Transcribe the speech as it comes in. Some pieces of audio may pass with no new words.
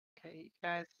You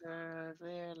guys are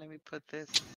there. Let me put this.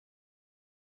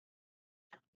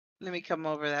 Let me come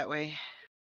over that way.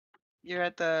 You're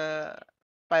at the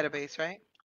spider base, right?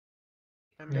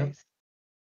 Yep. Base.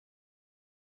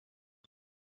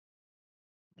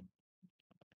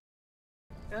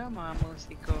 Come on,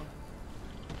 Musico.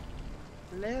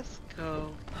 Let's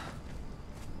go.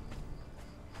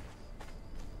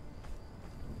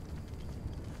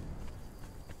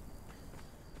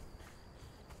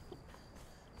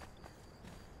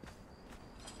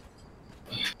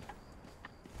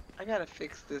 I gotta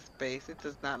fix this base. It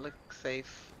does not look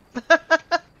safe.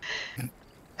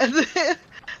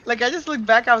 Like, I just looked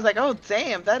back, I was like, oh,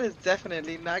 damn, that is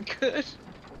definitely not good.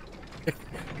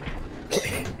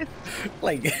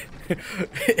 Like,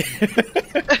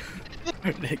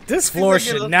 this floor like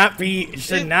should not be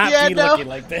yeah, no. looking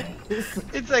like this.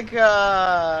 It's like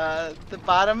the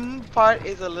bottom part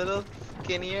is a little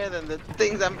skinnier than the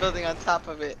things I'm building on top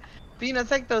of it. But you know,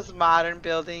 it's like those modern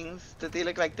buildings that they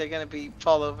look like they're gonna be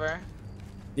fall over.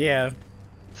 Yeah.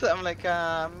 So I'm like,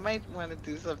 might want to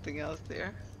do something else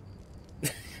there.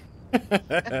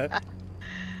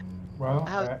 Well,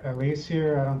 at least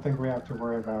here, I don't think we have to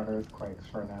worry about earthquakes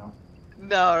for now.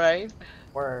 No, right?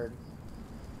 Word.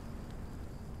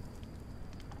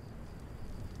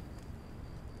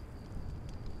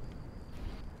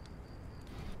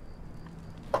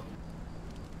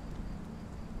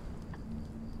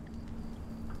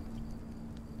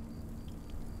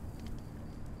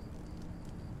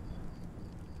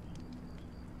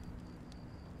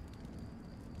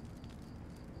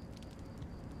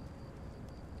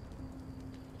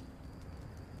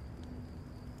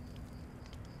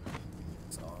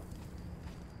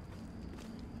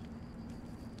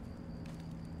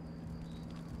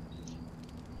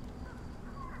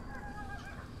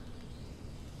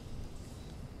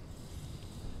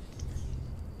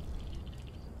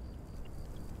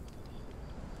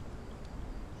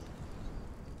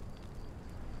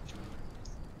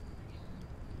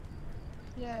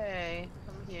 Yay,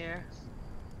 I'm here.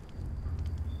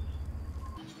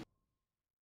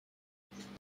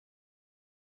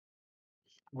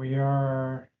 We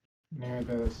are near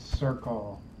the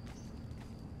circle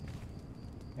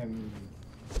in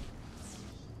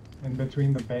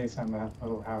between the base and the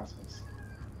little houses.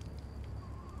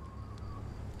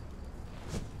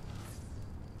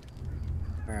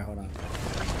 All right, hold on.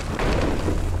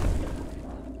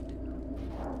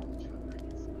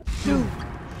 Dude.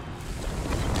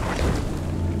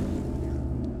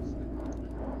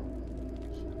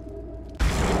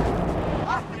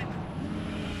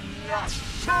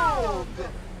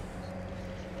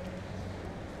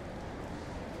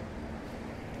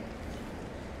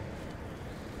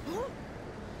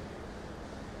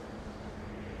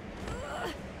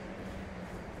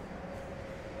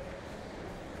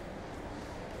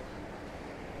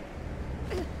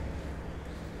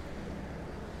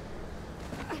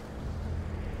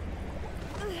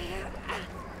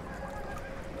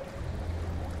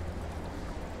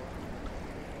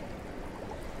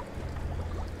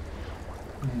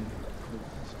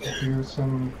 Do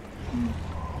some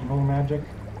evil magic?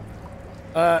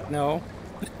 No.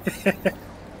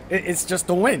 It's just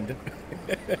the wind.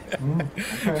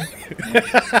 Okay.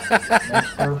 Makes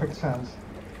perfect sense.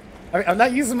 I'm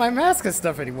not using my mask and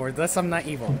stuff anymore, thus I'm not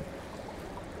evil.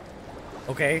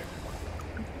 Okay?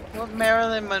 What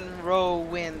Marilyn Monroe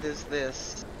wind is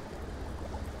this?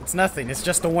 It's nothing, it's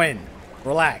just the wind.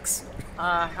 Relax.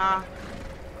 Uh-huh.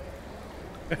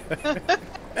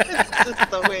 It's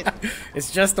just the wind.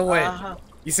 It's just the wind. Uh-huh.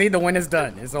 You see, the wind is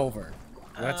done. It's over.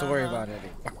 You don't have to worry about it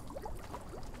anymore.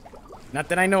 Not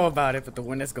that I know about it, but the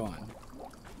wind is gone.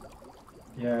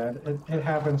 Yeah, it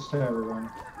happens to everyone.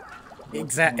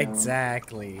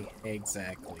 Exactly.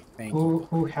 Thank you.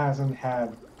 Who hasn't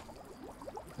had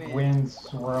wind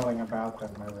swirling about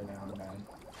them every now and then?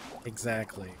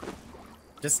 Exactly.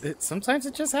 Sometimes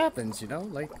it just happens, you know,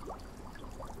 like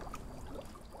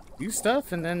do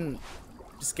stuff and then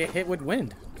just get hit with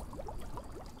wind.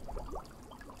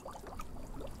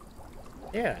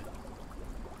 Yeah.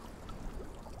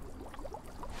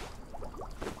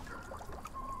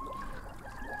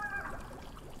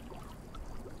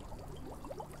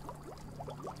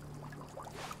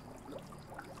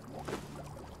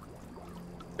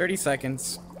 "30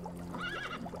 seconds.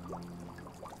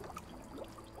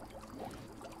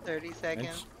 30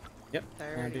 seconds. Yep,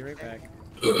 I'll be right back.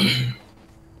 We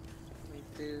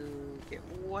do get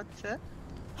water.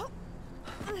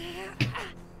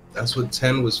 That's what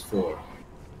 10 was for.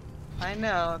 I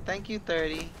know. Thank you,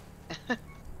 30.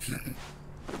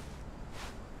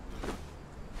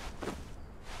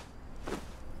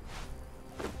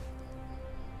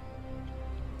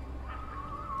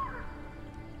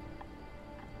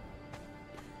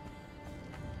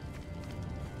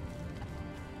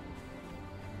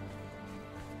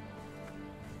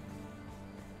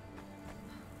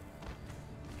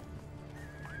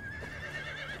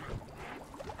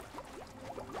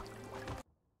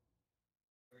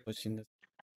 pushing this.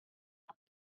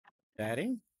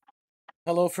 Daddy?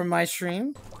 Hello from my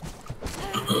stream.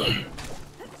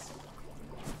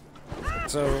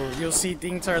 So you'll see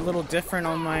things are a little different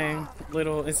on my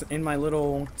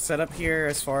little setup here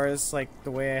as far as like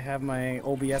the way I have my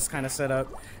OBS kind of set up.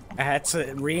 I had to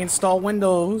reinstall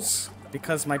Windows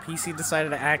because my PC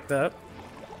decided to act up.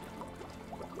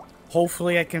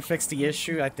 Hopefully I can fix the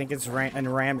issue. I think it's a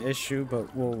RAM issue, but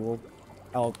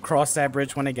I'll cross that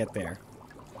bridge when I get there.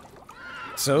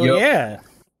 So yeah.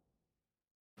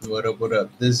 What up, what up?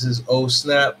 This is Oh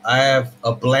Snap. I have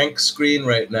a blank screen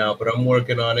right now, but I'm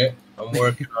working on it.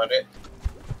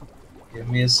 Give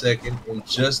me a second. In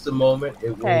just a moment,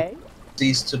 it will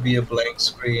cease to be a blank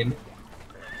screen.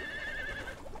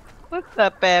 What's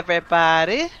up,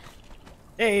 everybody?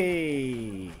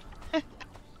 Hey.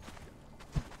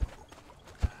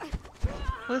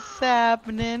 What's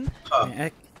happening?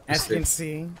 As you can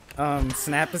see,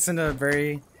 Snap is in a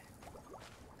very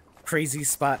crazy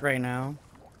spot right now.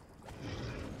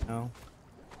 No.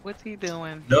 What's he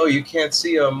doing? No, you can't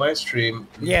see on my stream.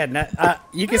 Yeah,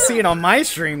 you can see it on my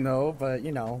stream though, but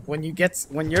you know, when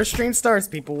your stream starts,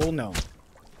 people will know.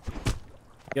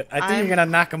 Yeah, I think you're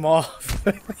gonna knock him off.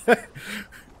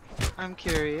 I'm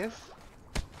curious.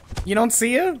 You don't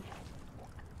see him?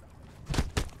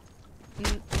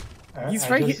 He's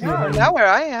right here. No, not where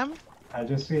I am. I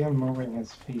just see him moving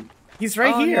his feet. He's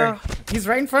right here. No. He's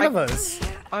right in front of us.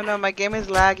 Oh no, my game is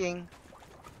lagging.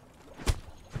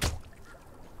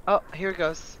 Oh, here it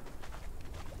goes.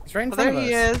 He's right in front of us.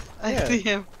 There he is. I see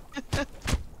him.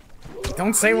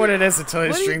 Don't say what it is until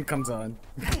his stream comes on.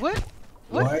 What?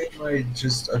 Why am I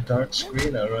just a dark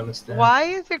screen? I don't understand. Why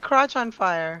is your crotch on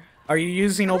fire? Are you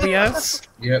using OBS?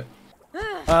 Yep.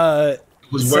 It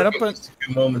was working just a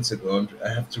few moments ago. I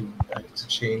have to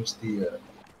change the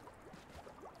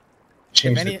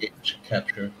game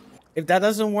capture. If that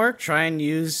doesn't work, try and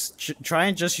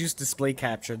just use display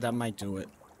capture. That might do it.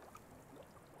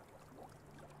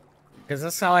 Because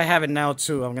that's how I have it now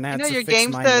too. I'm gonna have to fix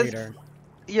mine later.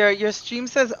 Your stream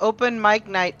says open mic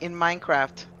night in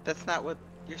Minecraft. That's not what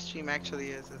your stream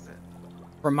actually is it?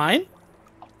 For mine?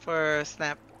 For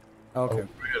Snap. Okay. Oh,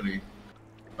 really?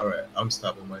 Alright, I'm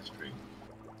stopping my stream.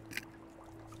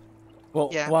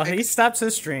 Well, while he stops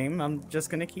his stream, I'm just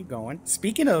gonna keep going.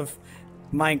 Speaking of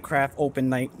Minecraft open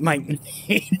night,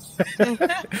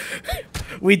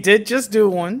 we did just do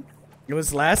one. It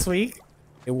was last week.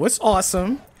 It was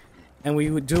awesome. And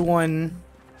we would do one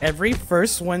every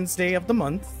first Wednesday of the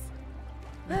month.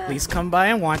 Please come by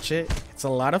and watch it. It's a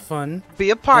lot of fun. Be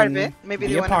a part of it. Maybe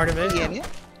be a part of it.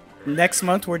 Next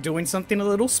month we're doing something a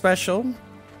little special.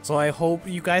 So I hope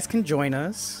you guys can join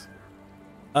us.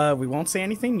 We won't say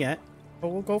anything yet, but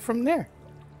we'll go from there.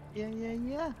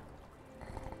 Yeah.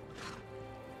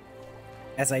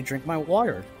 As I drink my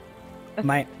water.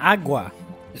 My agua.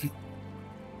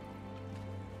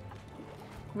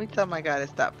 Let me tell my guy to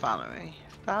stop following me.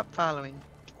 Stop following.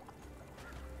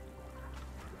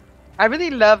 I really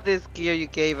love this gear you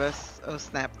gave us, Oh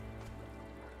Snap.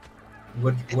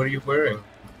 What are you wearing?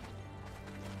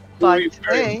 But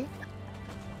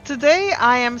today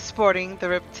I am sporting the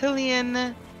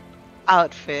reptilian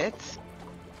outfit.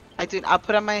 I'll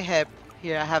put on my hip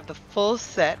here. I have the full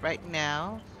set right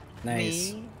now.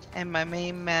 Nice. Me and my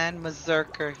main man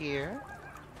Mazurker here.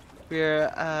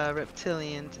 We're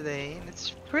reptilian today, and it's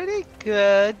pretty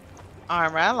good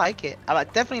armor. I like it. I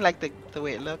definitely like the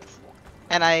way it looks,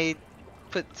 and I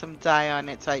put some dye on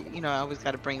it, so I always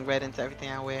got to bring red into everything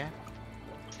I wear.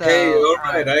 So, hey, all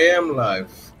right, I am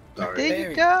live. Sorry. There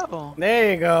you go.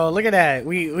 There you go. Look at that.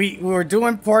 We were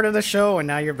doing part of the show, and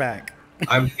now you're back.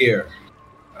 I'm here.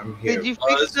 Did you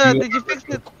fix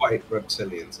the quite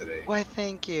reptilian today? Why,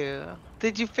 thank you.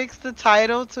 Did you fix the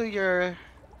title to your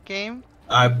game?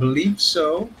 I believe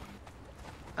so.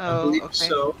 Oh, I believe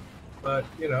so. But,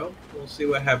 we'll see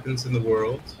what happens in the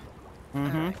world.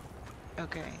 Mm-hmm.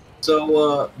 Okay.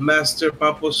 So, Master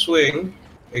Papo Swing,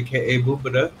 a.k.a.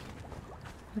 Bubada.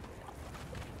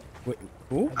 Wait,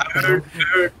 who? I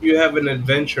heard you have an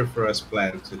adventure for us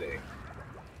planned today.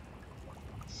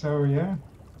 So, yeah,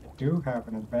 I do have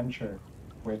an adventure,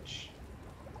 which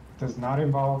does not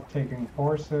involve taking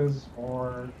horses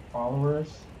or followers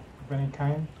of any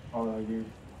kind. Although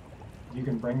you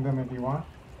can bring them if you want.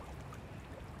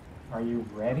 Are you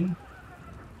ready?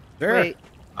 Sure. Wait,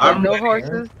 I'm no ready.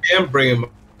 horses? I am bringing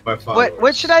my followers.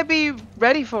 What should I be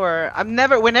ready for?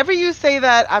 Whenever you say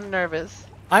that, I'm nervous.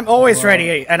 I'm always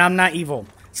ready, and I'm not evil,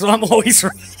 so I'm always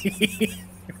ready.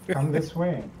 Come this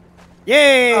way.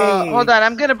 Yay! Hold on,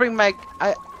 I'm gonna bring my.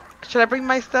 Should I bring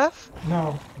my stuff?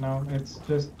 No, it's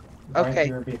just right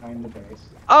here behind the base.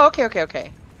 Oh,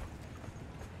 okay.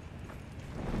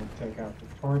 take out the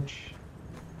torch.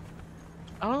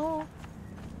 Oh.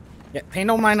 Yeah, pay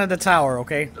no mind of the tower,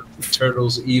 okay?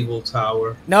 Turtle's evil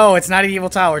tower. No, it's not an evil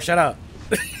tower. Shut up.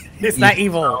 It's not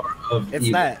evil. Tower of It's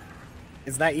evil. not.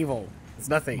 It's not evil. It's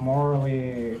nothing.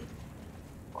 Morally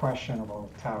questionable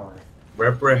tower.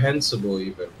 Reprehensible,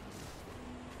 even.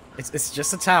 It's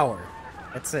just a tower.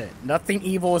 That's it. Nothing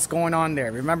evil is going on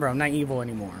there. Remember, I'm not evil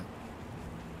anymore.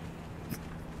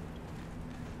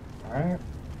 All right.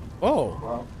 Oh,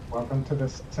 Well, welcome to the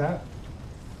set.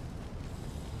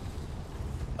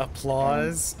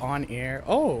 applause on air.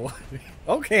 Oh,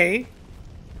 okay.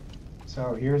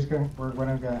 So we're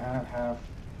going to have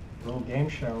a little game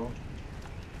show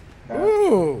that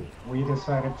Ooh. we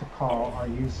decided to call "Are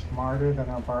You Smarter Than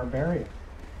a Barbarian?"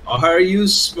 Are you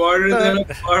smarter than a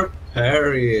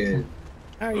barbarian?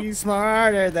 Are you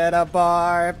smarter than a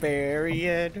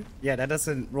barbarian? Yeah, that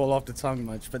doesn't roll off the tongue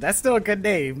much, but that's still a good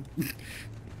name.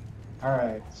 All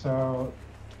right. So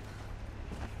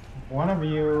one of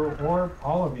you or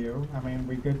all of you, I mean,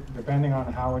 we could, depending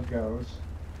on how it goes,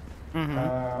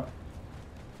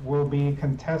 will be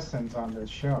contestants on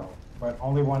this show, but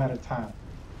only one at a time.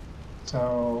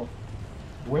 So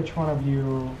which one of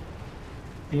you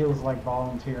feels like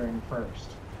volunteering first?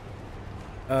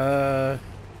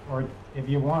 Or if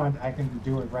you want, I can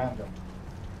do it random.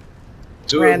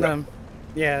 Do it Random.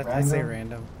 Yeah, I say Random?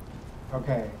 random.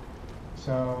 Okay.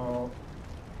 So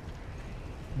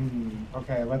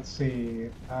okay, let's see.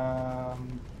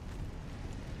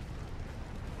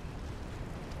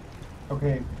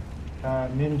 Okay,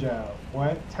 Ninja,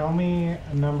 tell me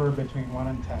a number between 1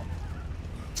 and 10.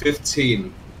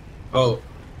 15. Oh,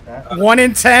 That 1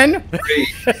 in 10?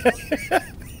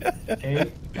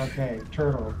 8. Okay,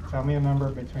 Turtle, tell me a number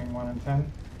between 1 and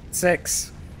 10.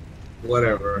 6.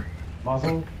 whatever.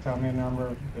 Muzzle, tell me a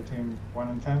number between 1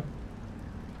 and 10.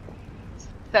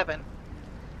 7.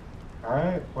 All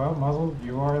right, well, Muzzle,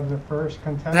 you are the first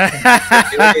contestant.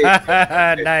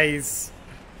 Nice.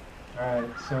 All right,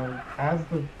 so as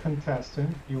the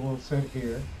contestant, you will sit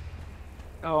here.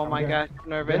 Oh my gosh, I'm I'm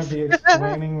nervous. going to be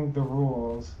explaining the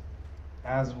rules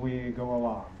as we go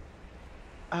along.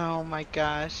 Oh my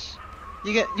gosh.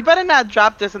 You better not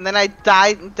drop this and then I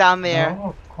die down there. No,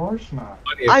 of course not.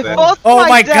 I Funny fall to Oh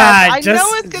my death. god, I know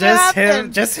it's gonna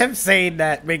happen. just him saying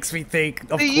that makes me think,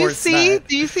 of Do you course see? not.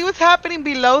 Do you see what's happening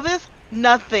below this?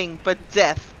 Nothing but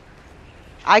death.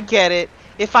 I get it.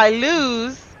 If I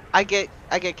lose, I get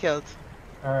killed.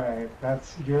 All right,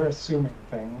 you're assuming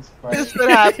things, but This is what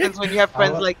happens when you have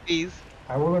friends I'll- like these.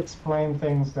 I will explain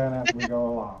things then as we go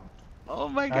along. Oh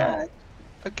my All god. right.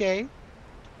 Okay.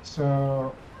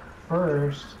 So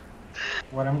first,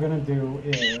 what I'm gonna do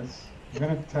is I'm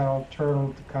gonna tell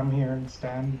Turtle to come here and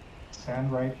stand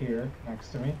right here next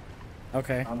to me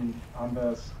Okay, on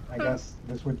the, I guess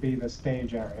this would be the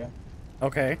stage area.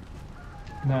 okay.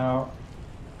 Now,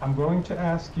 I'm going to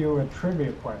ask you a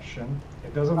trivia question.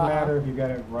 It doesn't matter if you get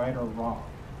it right or wrong.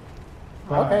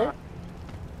 But Okay.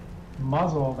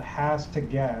 Muzzled has to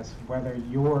guess whether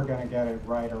you're going to get it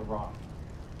right or wrong.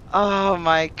 Oh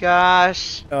my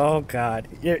gosh. Oh god.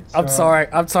 So-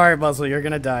 I'm sorry, Muzzle, you're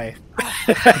gonna die.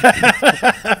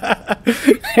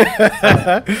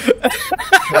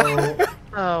 So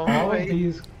Oh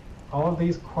wait. all of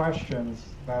these questions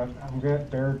that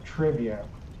they're trivia.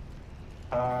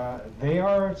 They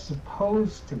are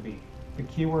supposed to be. The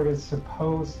keyword is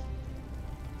supposed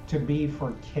to be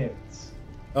for kids.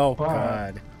 Oh But-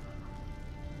 god.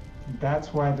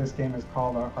 That's why this game is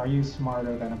called Are You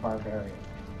Smarter Than a Barbarian?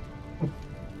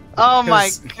 Oh my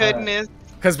 'Cause- goodness.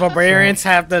 Because barbarians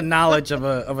have the knowledge of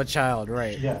a child,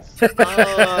 right? Yes.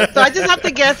 Oh, so I just have to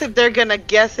guess if they're gonna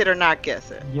guess it or not guess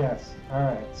it. Yes. All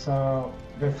right. So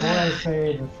before I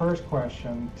say the first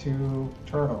question to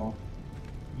Turtle,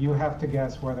 you have to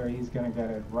guess whether he's going to get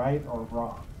it right or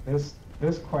wrong. This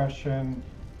question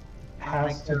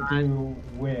has to God. do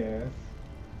with,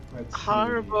 let's see.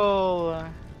 Horrible.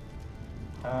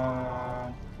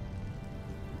 All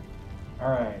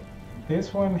right.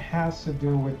 This one has to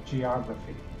do with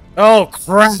geography. Oh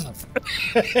crap!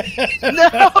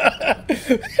 No!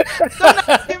 Don't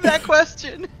ask him that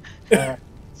question.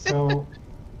 So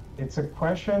it's a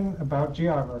question about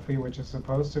geography, which is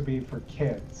supposed to be for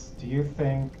kids. Do you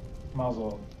think,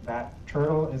 Muzzle, that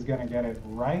Turtle is going to get it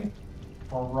right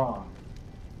or wrong?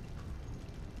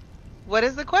 What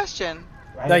is the question?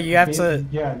 No, you have to-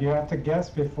 Yeah, you have to guess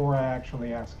before I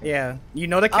actually ask it. Yeah, you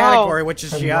know the category, which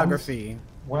is Because geography.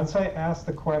 Once I ask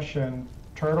the question,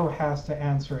 Turtle has to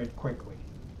answer it quickly.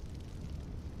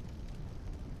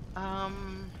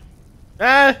 What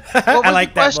I was like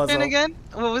the that, question Muzzle. again?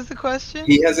 What was the question?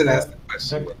 He hasn't asked the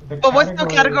question. The But what's the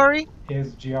category?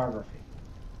 is geography.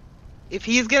 If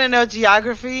he's gonna know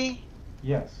geography,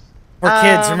 Yes. For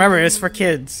kids, remember, Um, it's for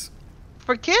kids.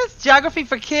 for kids, geography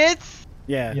for kids,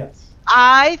 Yeah. Yes.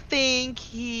 I think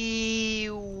he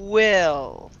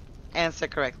will answer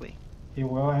correctly. He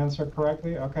will answer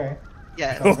correctly? Okay.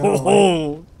 Yes. So I'm gonna light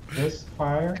Oh, this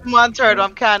fire. Come on, Turtle.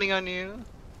 I'm counting on you.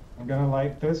 I'm gonna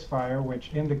light this fire,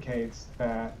 which indicates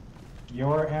that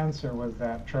your answer was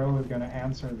that Turtle is gonna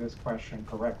answer this question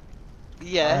correctly.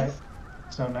 Yes.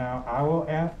 Alright. So now I will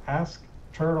ask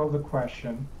Turtle the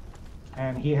question,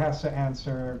 and he has to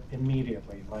answer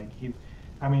immediately.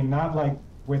 I mean, not like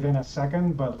within a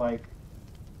second, but like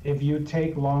if you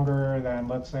take longer than,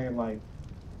 let's say, like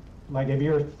if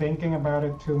you're thinking about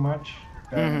it too much,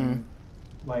 then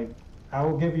like I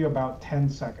will give you about 10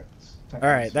 seconds to all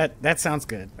right. answer. That sounds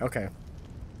good. Okay.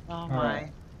 Oh All my.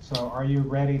 right. So are you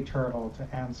ready, Turtle,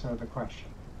 to answer the question?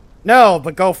 No,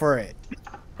 but go for it.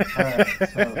 All right.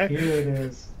 So here it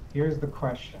is. Here's the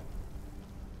question.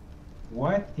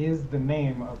 What is the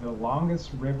name of the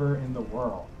longest river in the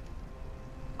world?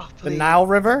 Oh, The please. Nile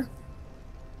River.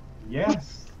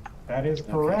 Yes, that is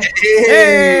correct.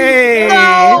 Hey!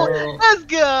 No, let's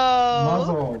go.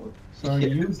 Muzzled. So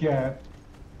you get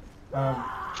a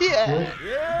Yeah. good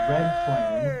red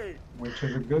flame, which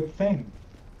is a good thing.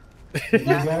 If you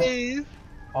get Nice.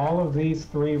 all of these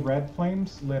 3 red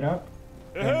flames lit up,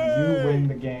 then you win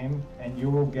the game, and you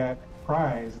will get a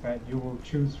prize that you will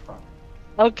choose from.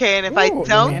 Okay, and if I Ooh,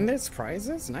 don't, Bandits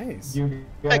prizes, nice. You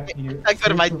I get you go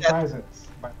to my choose the death. prizes.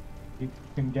 But you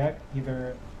can get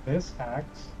either this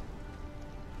axe,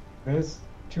 this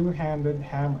two-handed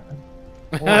hammer,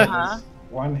 or Uh-huh. this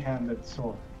one-handed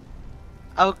sword.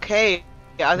 okay.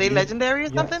 Are they You- legendary or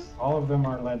yes, something? all of them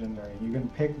are legendary. You can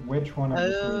pick which one of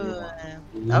the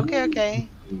 3 you want. Okay, okay.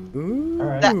 Ooh,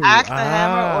 Alright. The axe, the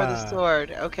hammer, or the ah.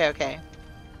 sword. Okay, okay.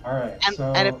 All right, And,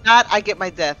 so and if not, I get my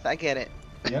death. I get it.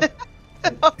 yep.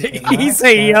 It He lacks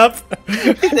say that. yup.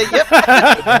 He said, yep. Yep,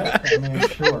 I mean,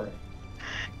 sure.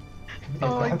 If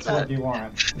Oh my that's God. what you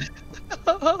want.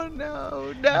 Oh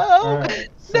no, no. All right.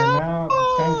 So No. now,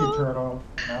 thank you, Turtle.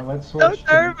 Now let's So switch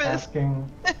to nervous. asking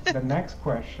the next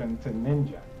question to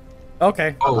Ninja.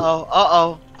 Okay. Oh,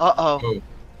 Oh, uh-oh.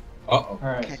 All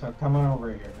right. Okay. So come on over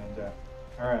here, Ninja.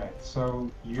 All right.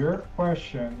 So your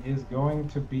question is going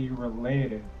to be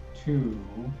related to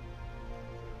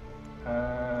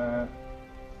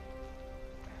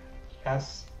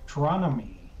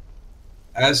astronomy.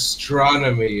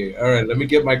 astronomy. All right, let me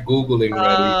get my Googling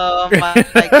Oh my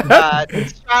God.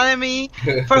 Astronomy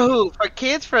for who? For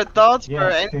kids? For adults? For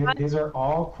Yes, anybody? these are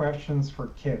all questions for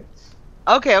kids.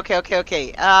 Okay, okay, okay, okay.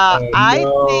 ready. I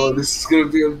No, think this is gonna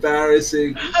be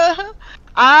embarrassing.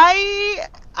 I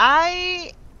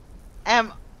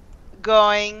am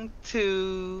going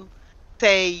to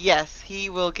say yes, he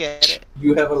will get it.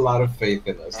 You have a lot of faith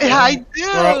in us. I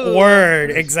do.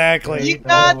 Word, exactly. You There's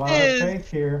got a lot this. of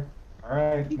faith here. All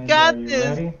right, You Ninja, got are you this.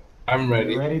 ready? I'm Are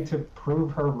ready. you ready to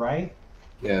prove her right?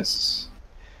 Yes.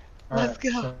 All Let's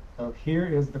right, go. So here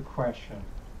is the question.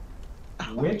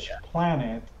 Oh my Which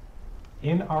planet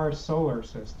in our solar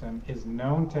system is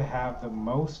known to have the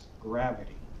most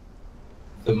gravity?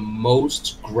 The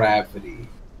most gravity.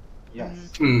 Yes.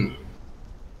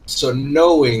 So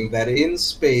knowing that in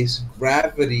space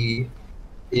gravity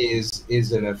is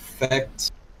an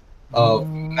effect of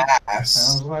mass.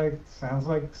 Sounds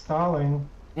like stalling.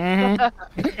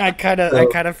 I kind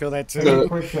of feel that too. So-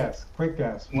 Quick guess.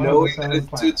 One of the Knowing that 7 it's due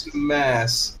planets. to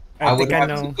mass, I I would think I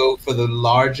have to know. go for the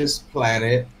largest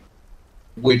planet,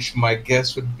 which my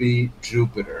guess would be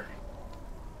Jupiter.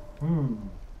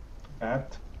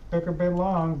 That took a bit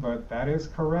long, but that is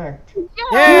correct. Yay!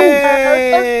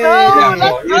 Yeah, Let's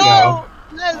well, you know.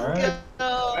 go. Let's All right.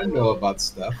 go. I know about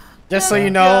stuff. Just so Let's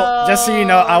you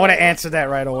know, I would have go. answered that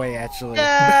right away. Actually.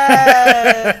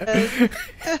 Yes.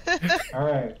 All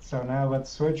right, so now let's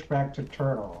switch back to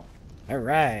Turtle. All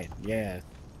right. Yeah.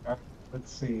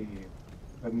 Let's see.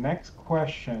 The next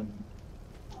question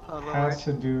Oh, Lord. has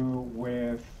to do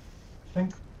with, I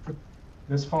think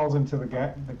this falls into the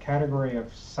category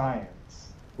of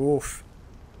science. Oof.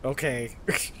 Okay.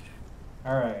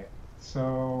 All right,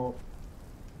 so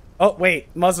Oh wait,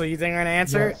 Muzzle. You think I'm gonna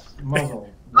answer? yes, Muzzle.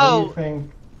 What do Oh. you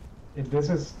think? If this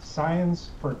is science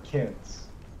for kids,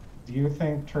 do you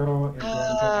think Turtle is going to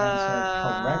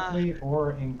answer correctly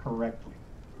or incorrectly?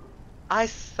 I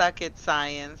suck at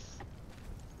science.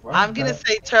 Well, I'm gonna that-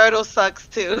 say turtle sucks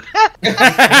too.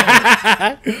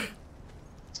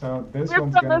 So this We're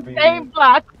one's from gonna the be. same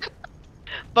block.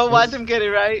 But watch him get it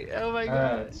right. Oh my All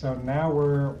God. right, so now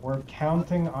we're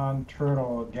counting on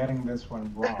Turtle getting this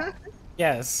one wrong.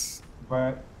 Yes.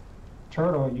 But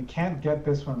Turtle, you can't get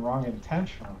this one wrong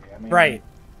intentionally. I mean, Right.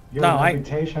 Your No,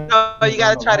 reputation. No, you is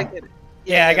gotta on the try to line. get it.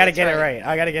 Yeah, I gotta that's get it right.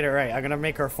 I gotta get it right. I'm gonna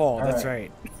make her fall. All That's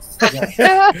right. right. Yes.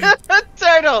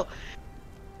 Turtle, All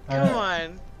come right.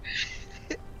 on.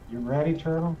 You ready,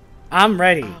 Turtle? I'm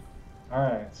ready. Oh. All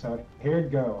right. So here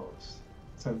it goes.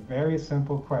 It's a very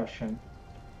simple question.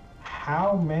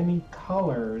 How many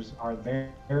colors are there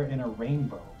in a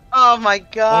rainbow? Oh my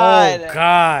god. Oh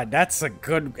God, that's a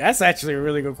good. That's actually a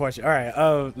really good question. All right.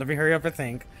 Let me hurry up and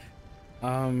think.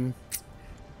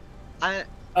 I,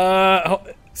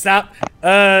 Stop.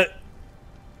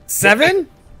 7.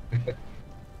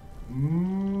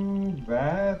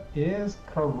 That is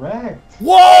correct.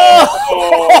 Whoa!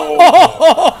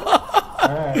 All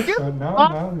right. So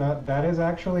no. That is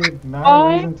actually not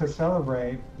a reason to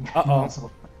celebrate.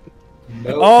 Uh-oh.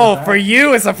 No. Oh, for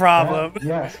you it's a problem.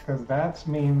 Yes, because that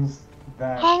means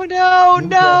that oh no, you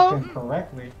guessed no.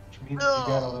 incorrectly, which means you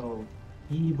get a little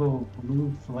evil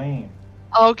blue flame.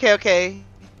 Okay, okay.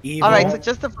 Evil. All right, so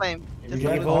just the flame. If you Just the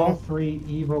get Evil. all 3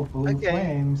 evil blue Okay.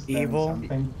 flames, then Evil.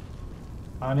 something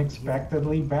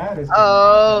unexpectedly bad is going to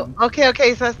Oh, happen. okay,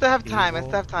 okay. So I still have time. I Evil.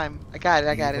 still have time. I got it.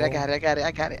 I got it. I Evil. got it. I got it.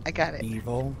 I got it. I got it.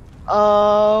 Evil.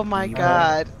 Oh my Evil.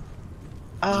 god.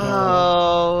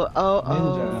 Oh, oh, Ninja.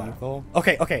 oh. Evil.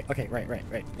 Okay. Right.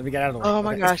 Let me get out of the way. Oh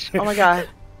my Okay. gosh. Oh my god.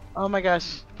 Oh my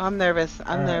gosh. I'm nervous.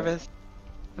 I'm nervous.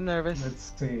 I'm nervous.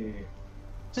 Let's see.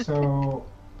 So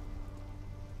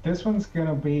this one's going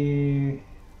to be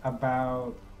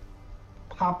about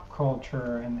pop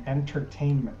culture and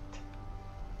entertainment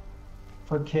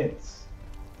for kids.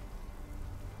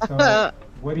 So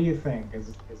what do you think?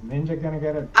 Is Ninja going to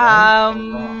get it right or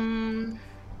wrong?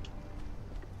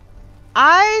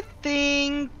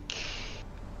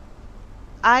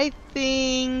 I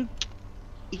think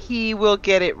he will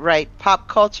get it right. Pop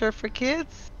culture for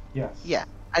kids? Yes. Yeah,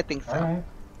 I think so. All right.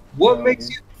 What So makes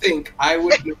you think I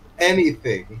would know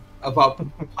anything about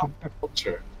pop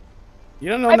culture? You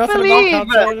don't know I nothing believe. about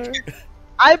pop culture?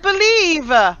 I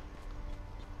believe. All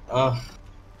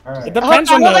right. It depends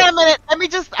Hold on on a the.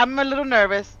 minute. I'm a little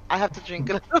nervous. I have to drink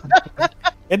a little.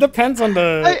 It depends on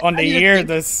the I need to year think.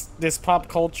 this pop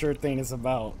culture thing is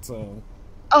about. So.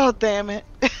 Oh, damn it.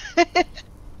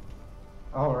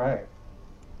 All right.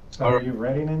 So All are right. you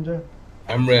ready, Ninja?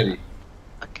 I'm ready.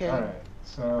 Okay. All right.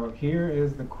 So here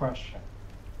is the question.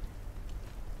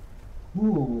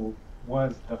 Who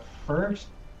was the first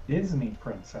Disney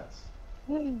princess?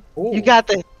 Ooh. You got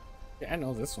this. Yeah, I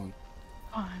know this one.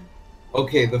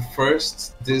 Okay, the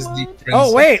first Disney princess.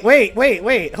 Oh wait!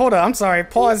 Hold on. I'm sorry.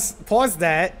 Pause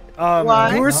that.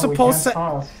 Why? You were No, supposed we to. can't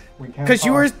pause. We can't Because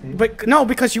you were, pause, Steve. but no,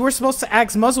 because you were supposed to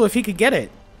ask Muzzle if he could get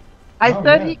it. I No,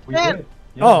 said yeah, he we can. did.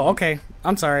 Yeah. Oh, okay.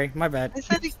 I'm sorry. My bad. I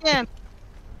said he can.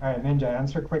 All right, Ninja,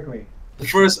 answer quickly. The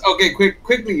first. Okay,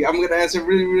 quickly. I'm gonna answer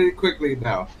really quickly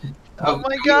now. Oh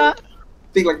my god.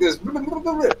 Think like this.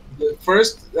 The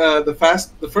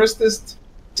firstest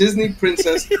Disney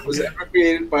princess that was ever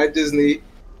created by Disney.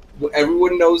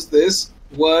 Everyone knows this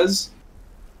was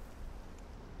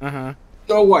Uh-huh.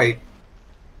 Snow White.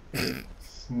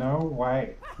 Snow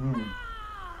White.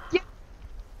 Yeah.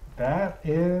 That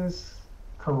is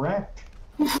correct.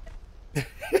 All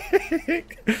right,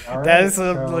 That is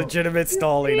a so- legitimate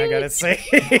stalling, I gotta say.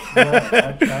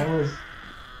 Yeah, that was a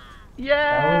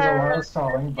Yeah. lot of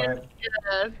stalling, but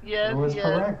Yes. it was yes.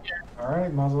 correct. All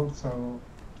right, Muzzle. So,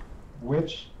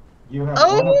 you have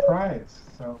Oh! won a prize.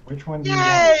 So, which one do you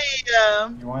Yay!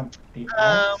 want? You want the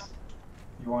axe?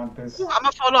 You want this I'm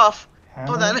gonna fall off. hammer?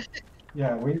 Hold on.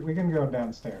 Yeah, we can go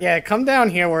downstairs. Yeah, come down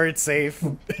here where it's safe.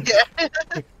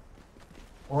 Yeah.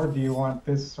 Or do you want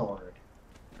this sword?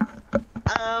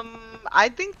 I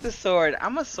think the sword.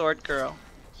 I'm a sword girl.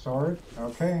 Sword?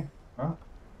 Okay. Well,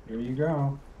 here you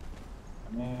go.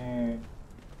 Let me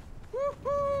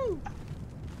Woohoo!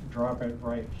 drop it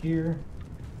right here.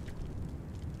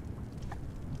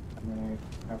 I may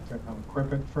have to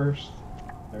unequip it first.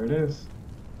 There it is.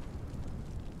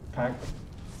 Packed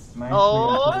nicely into a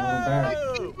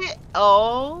little bag.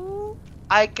 Oh,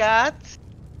 I got.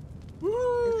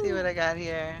 Let's see what I got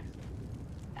here.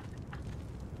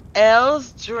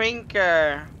 Elle's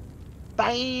drinker.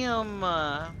 Bam.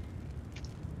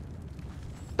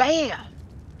 Bam.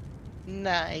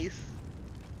 Nice.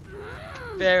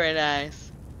 Very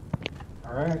nice.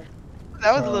 All right.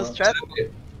 That was a little So- stressful.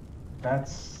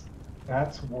 That's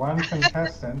one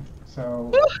contestant.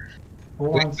 So who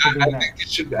wants to do I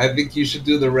next? think you should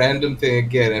do the random thing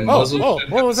again, and Oh, Muzzle should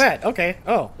what have was that? Okay.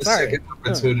 Oh, a sorry. second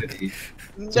opportunity.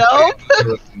 No.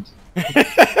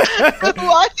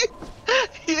 Why?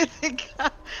 You think I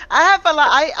have a lot?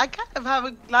 I kind of have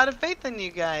a lot of faith in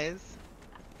you guys.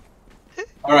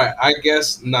 All right, I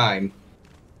guess 9.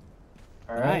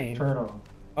 All right, Nine. Turtle.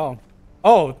 Oh.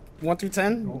 Oh, 1 through 10?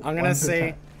 I'm 1 gonna through say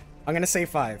 10. I'm gonna say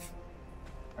 5.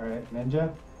 All right,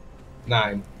 Ninja.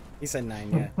 9. He said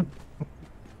 9, yeah.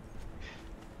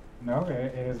 No,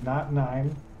 it is not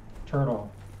 9.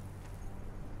 Turtle.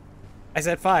 I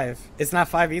said 5. It's not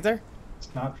 5 either?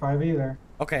 It's not 5 either.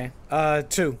 Okay.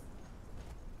 2.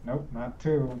 Nope, not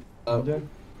 2. Uh, Ninja.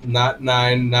 Not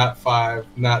 9, not 5,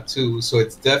 not 2. So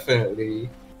it's definitely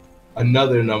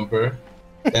another number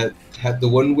that had the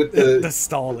one with The the.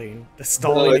 stalling. The No,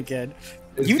 stalling it's- again.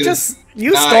 it's You gonna just be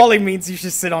you 9. stalling means you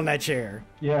should sit on that chair.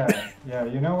 Yeah, yeah.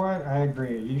 You know what? I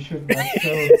agree. You should. Let's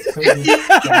go. Down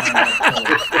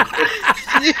that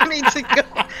chair. You need to go.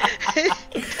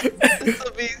 This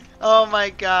will be. Oh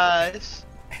my gosh.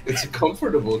 It's a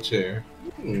comfortable chair.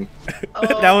 Hmm.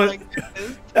 Oh That was- my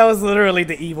goodness. That was literally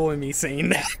the evil in me saying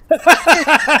that.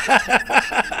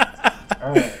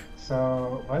 All right.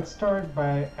 So let's start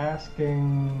by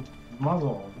asking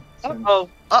Muzzle. Since Uh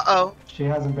oh. she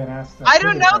hasn't been asked. A I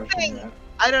don't trivia know question things. yet.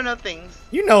 I don't know things.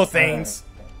 You know things.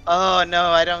 Oh no,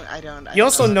 I don't. You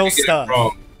also don't. know Get it stuff.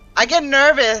 wrong. I get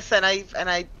nervous and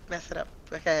I mess it up.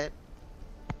 Okay.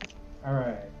 All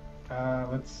right.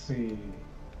 Let's see.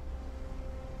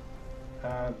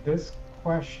 This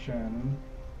question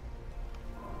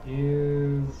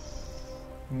is.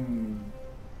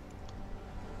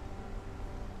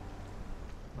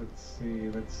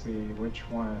 Let's see. Which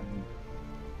one?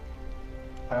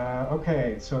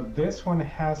 Okay, so this one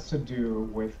has to do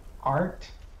with art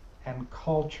and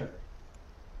culture.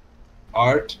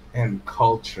 Art and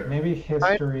culture. Maybe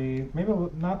history, maybe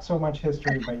not so much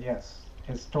history, but yes,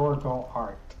 historical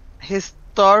art.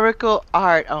 Historical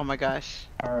art. Oh my gosh.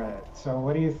 All right, so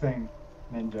what do you think,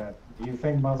 Ninja? Do you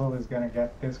think Muzzle is going to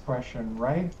get this question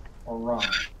right or wrong?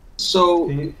 So All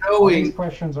these knowing,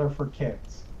 questions are for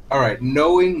kids. all right,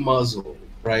 knowing Muzzle,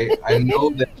 right? I know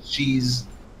that she's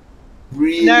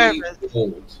really Nervous.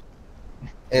 old,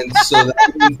 and so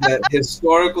that means that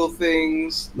historical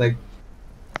things, like,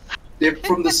 they're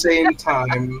from the same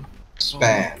time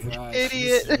span.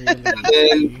 Idiot. And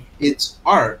then it's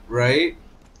art, right?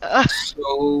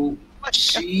 So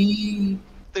she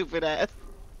Stupid ass.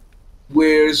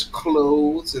 wears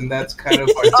clothes, and that's kind of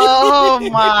Oh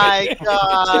artistic. my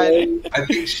god. So I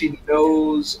think she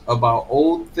knows about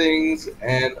old things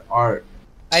and art.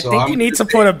 I So think I'm you need to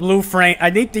gonna put a blue frame.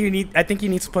 I think you need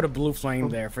to put a blue flame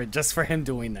there for just for him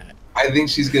doing that. I think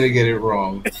she's gonna get it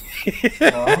wrong.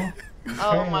 Well,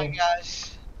 Oh my okay. gosh.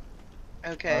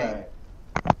 All Okay.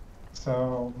 right.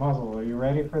 So, Muzzle, are you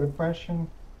ready for the question?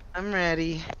 I'm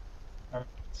ready.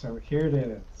 So here it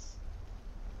is.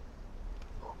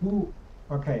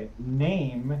 Okay,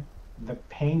 name the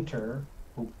painter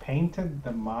who painted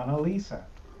the Mona Lisa.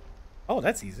 Oh,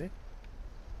 that's easy.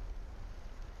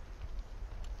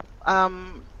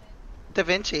 Da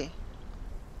Vinci.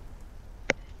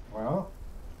 Well,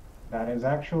 that is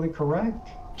actually correct.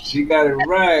 She got it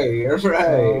right. All right.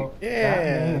 So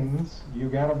Yeah. that means you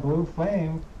got a blue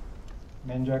flame,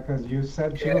 Ninja, because you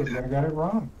said she was going to get it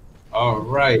wrong. All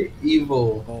right.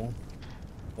 Evil. Bull.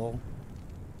 Bull.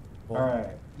 Bull. All right.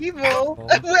 Evil. Oh.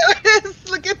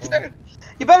 Look at Turtle.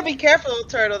 You better be careful,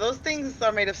 Turtle. Those things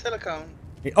are made of silicone.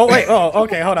 Oh wait. Oh,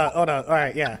 okay. Hold on. All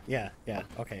right. Yeah.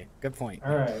 Okay. Good point.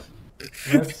 All right.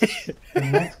 The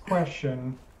next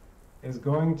question is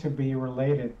going to be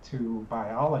related to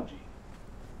biology.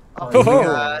 Oh Or my Oh.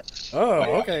 gosh. Oh,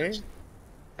 okay.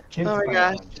 kids Oh my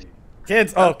gosh. biology.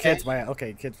 Kids. Oh, Okay. kids.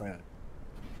 Okay, kids.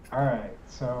 All right.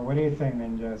 So what do you think,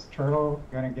 Ninja? Is Turtle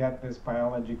going to get this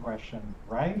biology question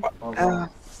right or wrong?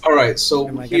 All right. So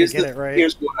Am I gonna here's get it right?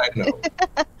 here's what I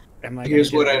know. Am I? Here's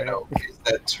gonna what get I it know is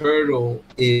that turtle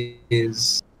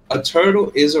is a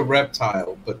turtle is a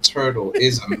reptile, but turtle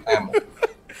is a mammal,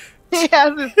 He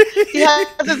has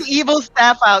his evil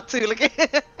staff out too. Look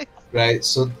at right?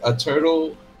 So a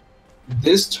turtle,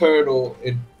 this turtle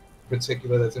in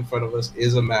particular that's in front of us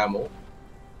is a mammal,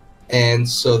 and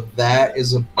so that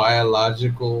is a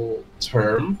biological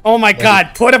term. Oh my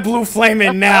God! Put a blue flame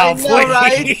in now, I know,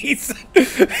 right? please.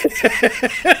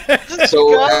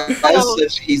 So Go. as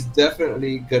such, he's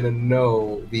definitely gonna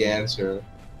know the answer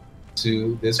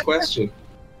to this question.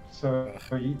 So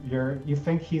you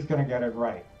think he's going to get it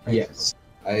right? basically. Yes,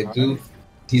 I do.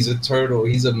 He's a turtle.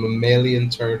 He's a mammalian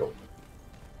turtle.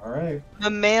 All right.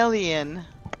 Mammalian.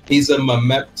 He's a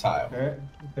mammeptile.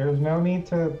 There's no need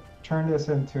to turn this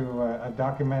into a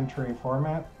documentary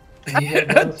format. You get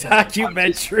those-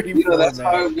 Documentary. You know, that's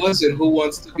format. how it was in Who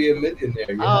Wants to Be a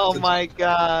Millionaire. You have Oh to- my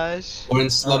gosh. Or in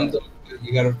Slumdog,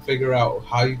 you got to figure out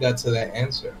how you got to that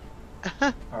answer.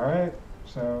 All right.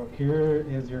 So here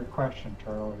is your question,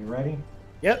 Turtle. You ready?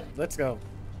 Yep. Let's go.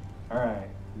 All right.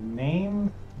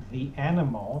 Name the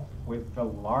animal with the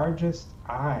largest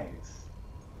eyes.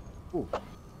 Ooh.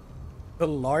 The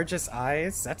largest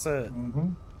eyes? That's a... Mm-hmm.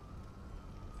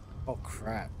 Oh,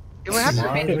 crap. It would have to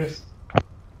be. Largest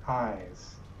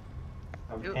eyes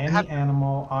of It would any have-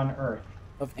 animal on Earth.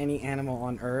 Of any animal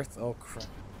on Earth? Oh, crap.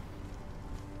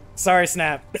 Sorry,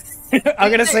 Snap.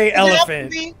 I'm gonna say Does it have to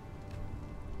elephant. be-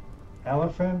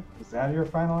 Elephant? Is that your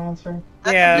final answer?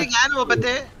 That's Yeah. a big animal, but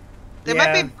there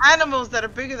might be animals that are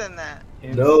bigger than that.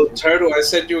 No, Turtle, I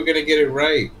said you were gonna get it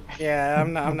right. Yeah,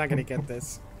 I'm not gonna get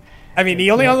this. I mean, the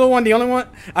only one,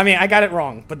 I mean, I got it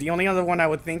wrong, but the only other one I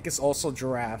would think is also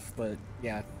giraffe, but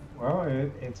yeah. Well,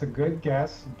 it's a good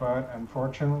guess, but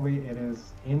unfortunately it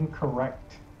is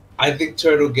incorrect. I think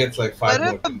Turtle gets like 5 What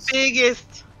more. if the pieces.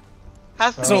 biggest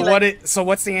has to So be like, So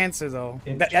what's the answer though?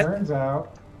 It That- turns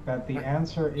out that the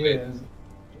answer is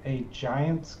a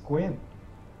giant squid.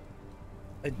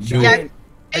 a Yeah, a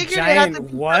figured it had to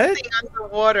giant be what? something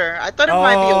underwater. I thought it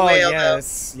might be a Oh, whale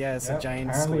yes, yes, Yep, a giant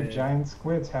apparently squid. giant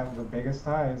squids have the biggest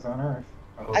eyes on Earth.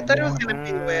 though. I thought it was gonna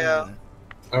be a whale.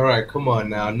 All right, come on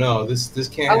now. No, this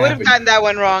can't I would have happen. gotten that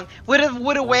one wrong. Would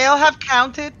a whale have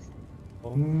counted?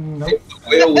 Nope. If the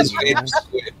whale was made of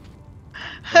squid.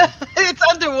 It's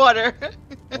underwater.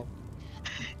 Oh.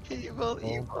 Evil, Oh.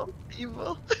 evil,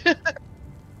 evil.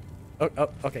 Oh,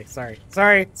 okay, sorry.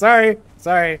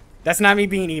 That's not me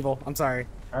being evil. I'm sorry.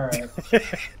 All right.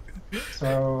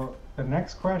 So the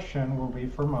next question will be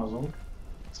for Muzzle.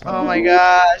 So Oh my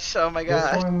gosh! Oh my This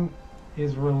gosh! one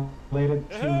is related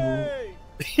to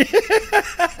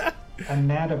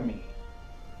anatomy.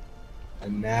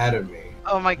 Anatomy.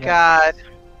 Oh my Yes. God!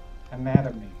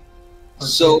 Anatomy. For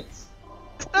So- kids.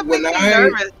 Stop When making me I-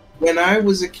 nervous. When I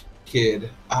was a kid,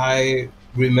 I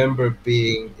remember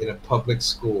being in a public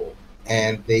school,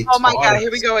 and they Oh my taught God! us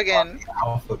Here we go again. the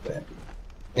alphabet.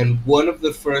 And one of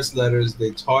the first letters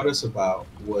they taught us about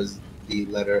was the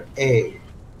letter A.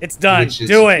 It's done. Which is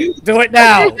Do it. you. Do it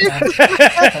now.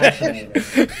 Fascinating.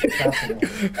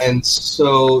 Fascinating. And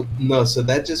so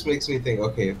that just makes me think,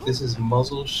 okay, if this is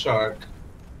muzzle shark,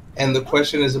 and the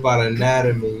question is about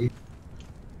anatomy,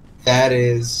 that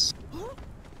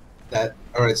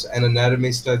all right. So an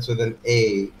anatomy starts with an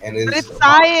A, and But is it's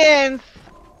science.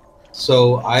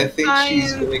 so I think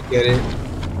she's Science. gonna get it.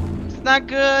 It's not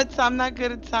good. So I'm not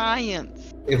good at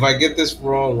science. If I get this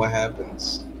wrong, what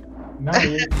happens? No,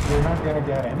 you're not gonna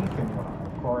get anything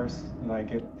wrong. Of course,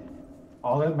 like it.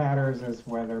 All that matters is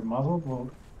whether Muzzle will.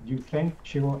 You think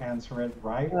she will answer it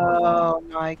right or wrong? Oh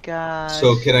my God!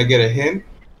 So can I get a hint?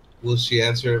 Will she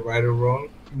answer it right or wrong?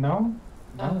 No,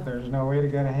 there's no way to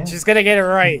get a hint. She's gonna get it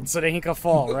right so that he can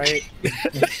fall, right?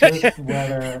 It's just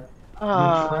whether you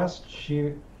Oh. trust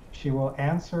she will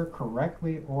answer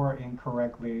correctly or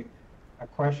incorrectly a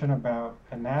question about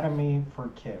anatomy for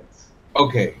kids.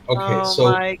 Okay. Oh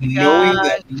So my knowing God.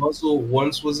 that Muzzle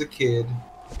once was a kid,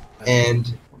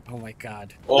 and Oh my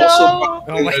god. also No.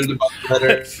 probably Oh my- learned about the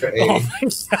letter A, Oh my I'm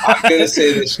god. gonna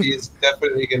say that she is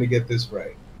definitely gonna get this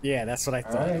right. Yeah, that's what I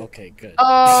thought. Alright. Okay, good.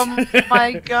 Oh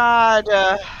my God!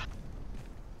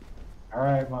 All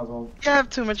right, Muzzle. You have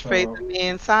too much faith in me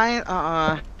in science.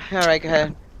 All right, go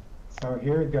ahead. So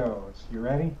here it goes. You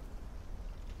ready?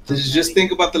 Just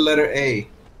think about the letter A.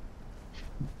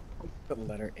 The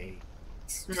letter A.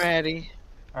 I'm ready.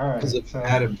 All right. Because of So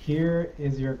anatomy. here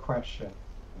is your question,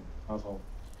 Muzzle.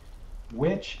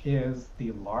 Which is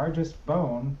the largest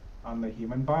bone on the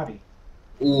human body?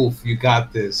 Oof, you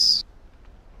got this.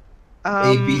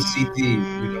 A, B, C, D, you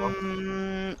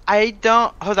know? I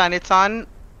don't. Hold on. It's on.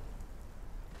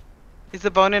 It's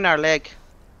the bone in our leg.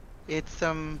 It's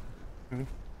You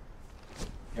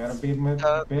gotta be a bit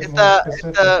It's more the. specific.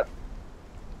 It's the.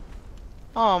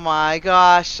 Oh my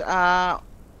gosh.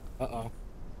 Uh-oh.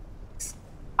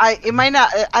 It might not.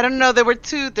 I don't know. There were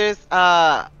two. There's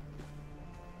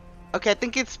Okay, I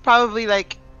think it's probably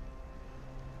like.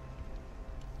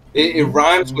 It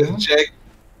rhymes with Mhm. jag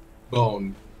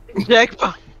bone. Leg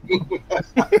bone.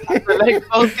 The leg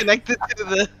bone connected to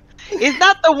the. It's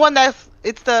not the one that's.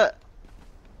 It's the.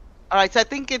 All right, so I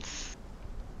think it's.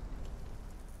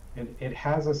 It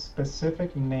has a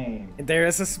specific name. There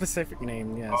is a specific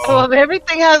name, yes. Well,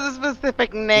 everything has a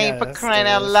specific name for Yes, crying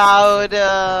there out is. loud.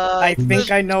 I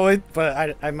think I know it,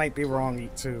 but I might be wrong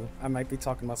too. I might be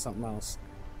talking about something else.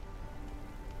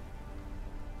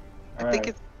 All I think right.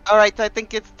 it's all right. So I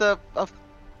think it's the.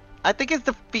 I think it's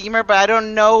the femur, but I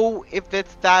don't know if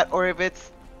it's that or if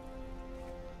it's.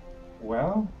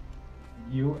 Well,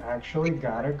 you actually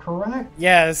got it correct.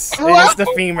 Yes, it is the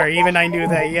femur. Even I knew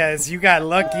that. Yes, you got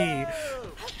lucky.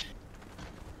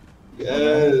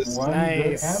 Yes. One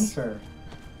Nice. good answer.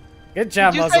 Good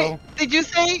job, Muzzle. Did you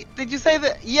say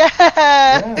that? Yes.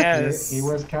 Yes. He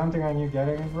was counting on you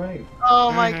getting it right.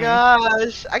 Oh my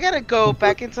gosh. I gotta go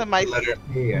back into my Letter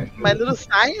A. my little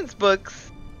science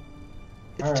books.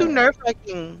 It's All too right.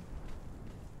 nerve-wracking.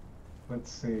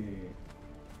 Let's see.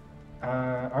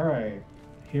 All right.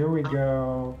 Here we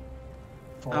go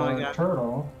for Oh my God.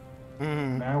 turtle.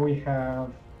 Mhm. Now we have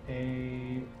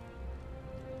a.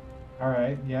 All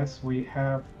right. Yes, we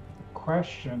have a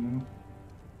question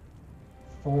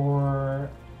for.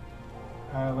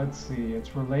 Let's see.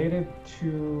 It's related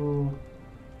to.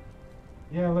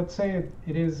 Yeah, let's say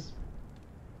it is.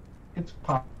 It's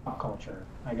pop culture,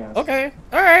 I guess. Okay.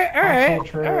 All right.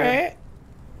 culture. All right.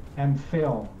 And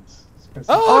films.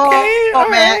 Specifically. Oh, okay. Oh all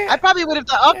man, right. I probably would have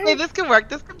thought, okay, Okay. this could work.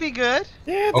 This could be good.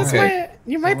 Yeah, this Okay.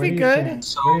 you So might what be do you good. think?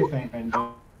 So- What do you think, Benji?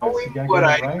 Knowing You gonna what get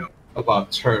I it right? know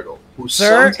about Turtle, who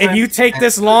Sir, if sometimes you take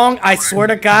this long, I swear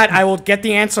to God, I will get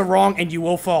the answer wrong and you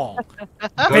will fall.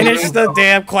 Finish the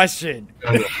damn question.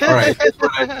 All right, here's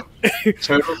what I know.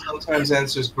 Turtle sometimes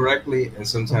answers correctly and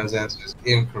sometimes answers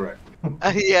incorrectly.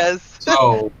 Yes.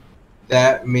 So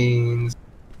that means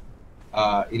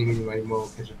eeny, meeny, miny, moe,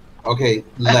 pigeon. Okay,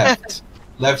 left.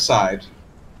 Left side.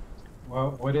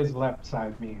 Well, what does left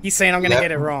side mean? He's saying I'm gonna Left-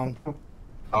 get it wrong.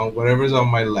 Whatever's on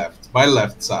my left. My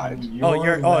left side. On your Oh,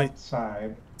 you're- left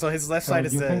side. So his left So side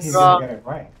is you think he's this. gonna get it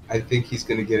right? I think he's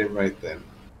gonna get it right then.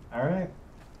 All right.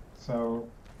 So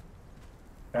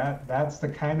that's the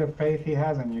kind of faith he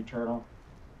has in you, Turtle.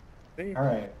 All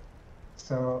right.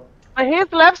 So But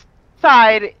his left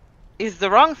side is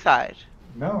the wrong side.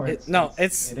 no, It- it's no,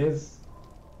 it is.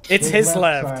 It's his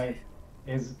left. side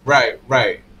is Right,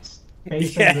 right.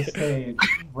 facing Yeah. the stage,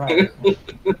 right?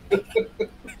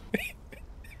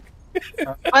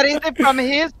 But is it from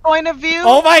his point of view?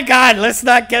 Oh my God! Let's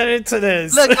not get into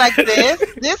this. Look like this.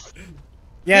 This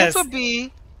yes, would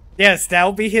be yes, that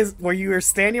will be his. Where you are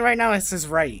standing right now is his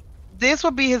right, this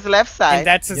would be his left side. and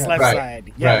that's his Yeah. left Right,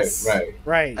 side. Yes, right.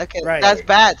 right, Okay, that's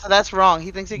bad. So that's wrong.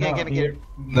 He thinks he's No, gonna he- get it.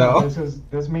 No.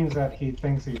 This means that he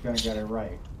thinks he's gonna get it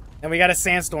right. And we got a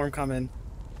sandstorm coming.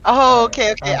 Oh,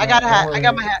 okay, okay. I got a hat. Don't I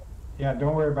got worry. my hat. Yeah,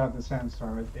 don't worry about the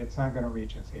sandstorm. It's not gonna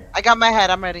reach us here. I got my hat.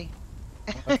 I'm ready.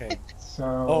 Okay. So.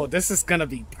 Oh, this is gonna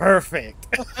be perfect.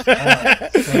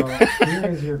 Alright, so here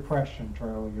is your question,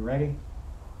 Turtle. You ready?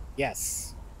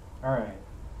 Yes. All right.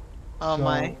 Oh So,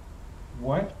 my.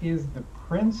 What is the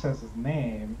princess's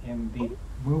name in the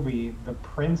movie The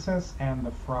Princess and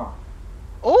the Frog?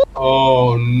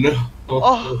 Oh no.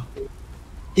 Oh.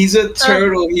 He's a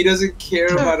turtle. He doesn't care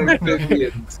about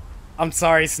amphibians. I'm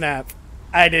sorry, Snap.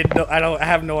 I didn't know. I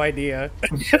have no idea.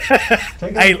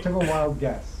 Take a wild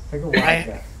guess. Take a wild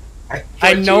guess. I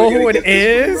thought know you were who gonna it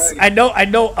get this is. one right. I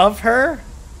know of her,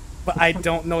 but I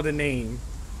don't know the name.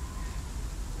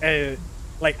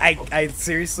 Like I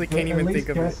seriously can't At even least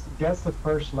think of it. Guess the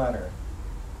first letter.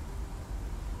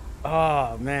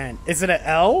 Oh man, is it an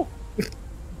L?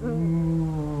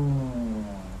 Mm.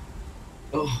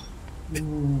 Oh, Ooh,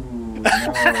 no,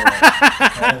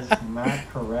 that is not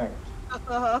correct.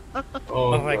 oh,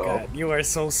 Oh my no. God, you are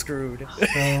so screwed. So,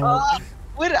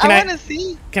 Wait, Can I I- want to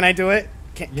see. Can I do it?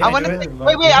 Can yeah, I wanna do it? see- sure,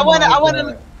 wait, you can I wanna- light I wanna-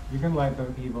 the- You can light the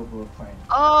evil blue flame.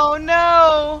 Oh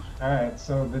no. All right.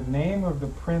 So the name of the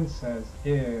princess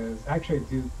is actually.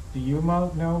 Do you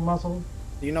know Muzzle?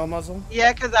 Do you know Muzzle?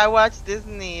 Yeah, cause I watched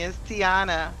Disney. It's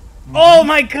Tiana. Oh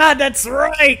my God, that's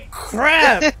right!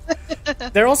 Crap!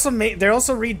 they're also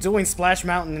redoing Splash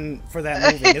Mountain for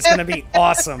that movie. It's gonna be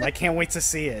awesome. I can't wait to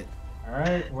see it. All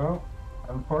right. Well,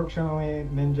 unfortunately,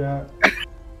 Ninja,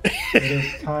 it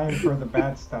is time for the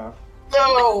bad stuff.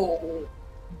 No.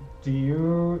 Do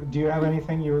you have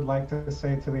anything you would like to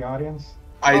say to the audience?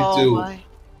 I Oh do. my.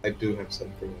 I do have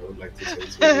something I would like to say to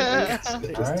you at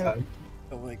this Alright. time.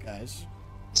 Oh my gosh.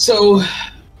 So,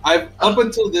 up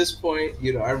until this point,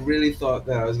 I really thought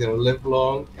that I was gonna live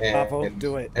long Papo, and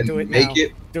do it. and Do it make now.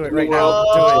 it. Do it in right the now. world.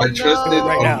 Oh, Do So I it. trusted Do it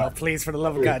right on- now. Please, for the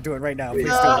love of God, do it right now. Please do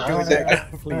No. it. Do it right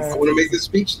now. Please. I want to make the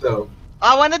speech though.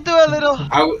 I want to do a little. Can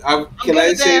I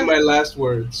gonna say dance. my last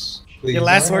words, please? Your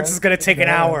last Go words ahead. is gonna take an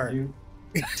Go ahead. hour.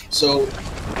 So,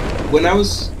 when I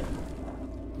was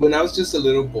just a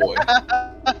little boy,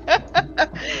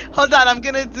 Hold on, I'm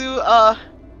gonna do a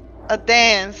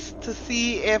dance to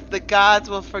see if the gods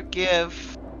will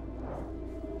forgive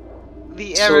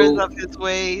the So- errors of his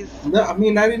ways. no, I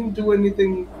mean I didn't do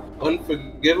anything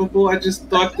unforgivable. I just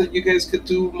thought that you guys could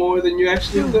do more than you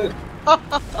actually could.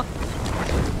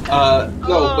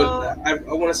 No, but I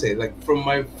want to say, like, from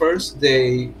my first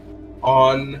day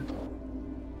on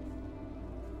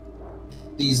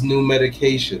these new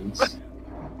medications,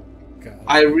 God.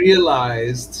 I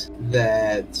realized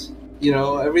that you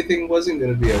know, everything wasn't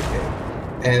gonna be okay.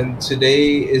 And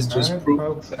today is All just right, proof.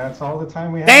 folks, that's all the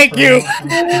time we have. Thank for you.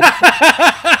 emotional-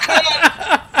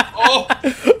 Oh,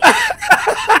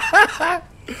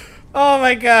 Oh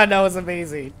my god, that was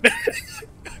amazing. Is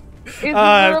this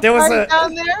little there was party a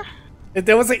down there? if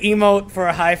there was an emote for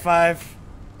a high five,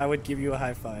 I would give you a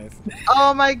high five.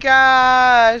 Oh my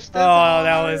gosh. That's Oh,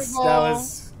 horrible.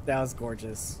 that was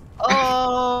gorgeous.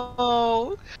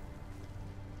 Oh,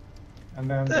 And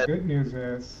then the that, good news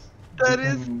is that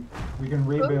is. we can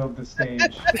rebuild the stage.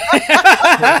 quickly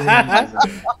and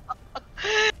easily.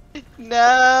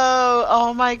 No.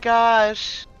 Oh my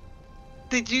gosh.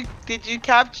 Did you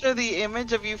capture the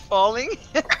image of you falling?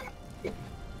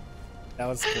 That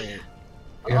was great.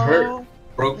 it hurt. Oh,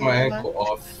 Broke my man. ankle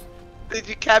off. Did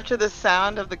you capture the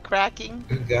sound of the cracking?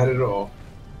 Got it all.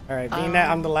 All right, being that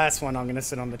I'm the last one, I'm gonna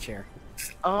sit on the chair.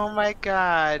 Oh my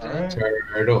god. All right.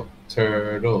 Turtle,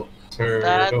 turtle,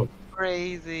 That's turtle.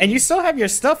 crazy. And you still have your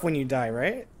stuff when you die,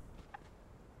 right?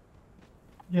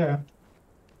 Yeah,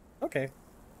 Okay.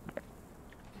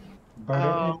 but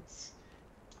Oh.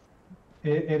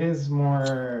 it is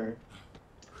more.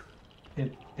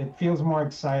 It feels more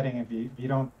exciting if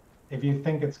you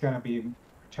think it's gonna be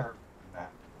terrible than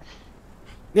that.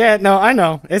 Yeah, no, I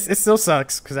know. It still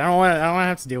sucks because I don't want to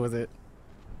have to deal with it.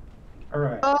 All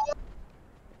right. Oh,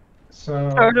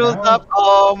 So turtles now, up.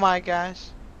 Oh my gosh.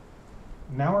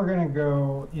 now we're gonna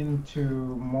go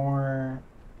into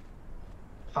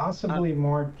possibly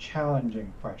more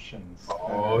challenging questions. that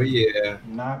Oh are yeah.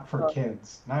 Not for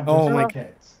kids. Not just Oh for my-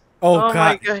 kids. Oh, Oh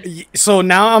my god. God. So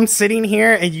now I'm sitting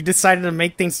here and you decided to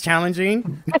make things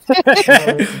challenging? So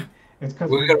it's because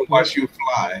We're gonna watch you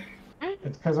fly.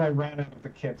 It's because I ran out of the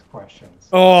kids' questions.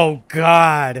 Oh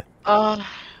god.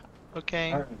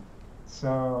 Okay. All right.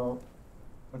 So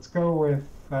let's go with.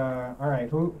 All right.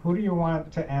 Who do you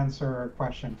want to answer a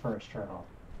question first, Turtle?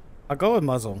 I'll go with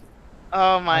muzzle.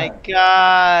 Oh my Alright.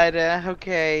 god.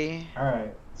 Okay. All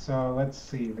right. So let's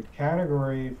see. The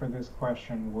category for this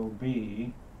question will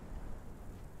be.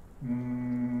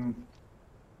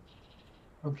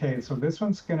 Okay. So this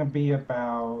one's going to be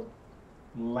about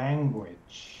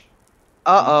language.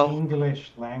 Uh-oh.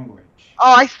 English language.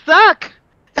 Oh, I suck.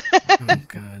 Oh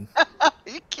god. Are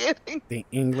you kidding? The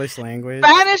English language.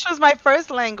 Spanish was my first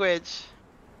language.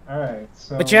 All right.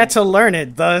 So. But you had to learn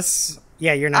it, thus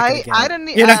yeah, you're not gonna get I it. don't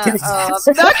need. You're not gonna I'm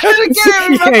get not gonna get it.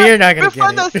 Remember, Yeah, you're not gonna we're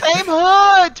from get the it. same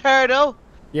hood, turtle.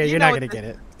 Yeah, You you're know not what gonna the- get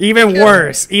it. Even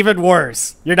worse. Even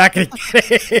worse. You're not gonna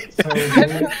get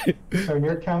it. So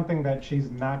you're counting that she's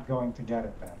not going to get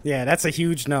it then. Yeah, that's a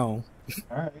huge no.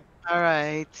 All right. All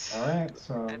right. All right.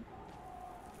 So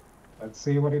let's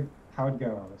see how it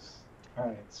goes. All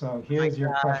right. So here's your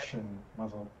God. question,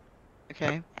 Muzzle.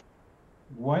 Okay.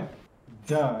 What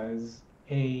does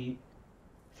a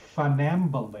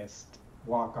funambulist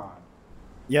walk on?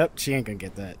 Yep, she ain't gonna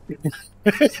get that.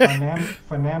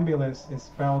 Funambulist is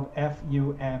spelled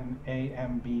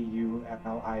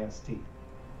F-U-N-A-M-B-U-L-I-S-T.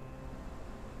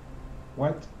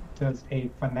 What does a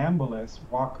funambulist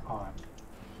walk on?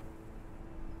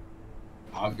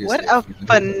 Obviously. What a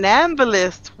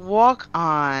funambulist walk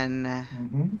on.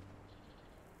 Mm-hmm.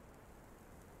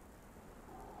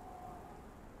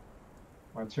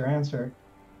 What's your answer?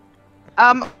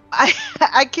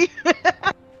 I keep.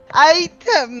 I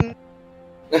have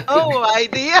no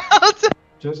idea.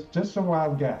 Just a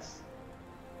wild guess.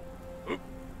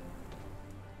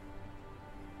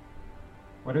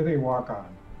 What do they walk on?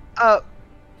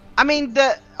 I mean,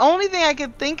 the only thing I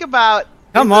could think about.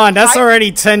 Come is on, the that's tight-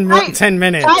 already 10 tight-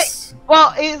 minutes.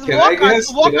 Well, is Can I walk on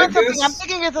guess? walk Can I on something? guess? I'm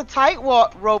thinking it's a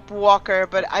rope walker,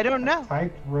 but I don't know.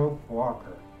 Tightrope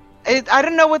walker. I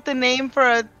don't know what the name for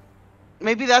a.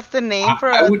 Maybe that's the name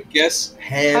for I a. would guess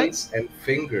hands and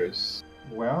fingers.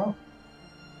 Well,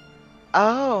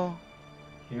 Oh,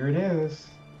 here it is.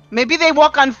 maybe they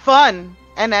walk on fun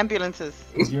and ambulances.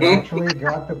 You actually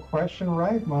got the question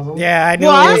right, Muzzle. Yeah, I knew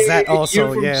What? it was that You're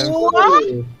also, from yeah.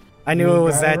 school. I knew You it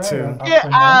was got that too. right. A Get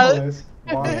out. funambulist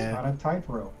walks Yeah. on a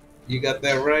tightrope. You got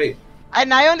that right.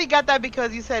 And I only got that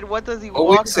because you said, "What does he Oh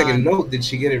walk wait a second. on?" No, did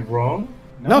she get it wrong?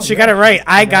 No, she got it right.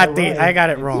 I got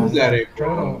it wrong. You got it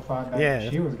Turtle wrong. thought that Yeah.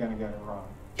 she was gonna get it wrong.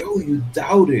 Yo, you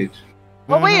doubted.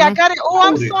 Oh wait, I Mhm. got it. Oh, I'm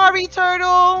Hold it. sorry,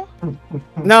 turtle.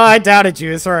 No, I doubted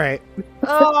you. It's alright.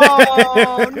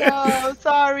 Oh no,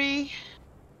 sorry.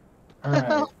 All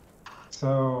right.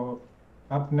 So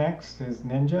up next is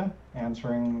Ninja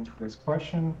answering this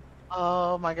question.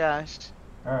 Oh my gosh.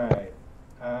 All right.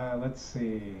 Let's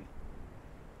see.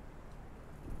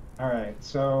 All right.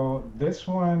 So this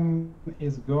one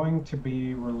is going to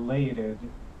be related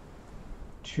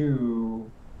to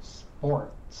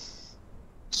sports.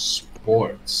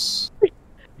 sports.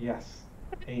 Yes,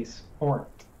 a sport.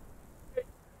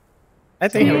 I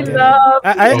think He he'll get it. loves-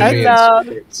 I, Show I, me in love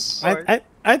sports.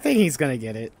 I think he's gonna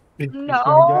get it. He's gonna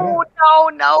No,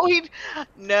 no,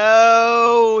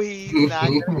 he's not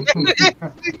gonna get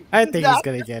it. I think he's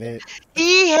gonna get it.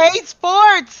 He hates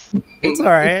sports. It's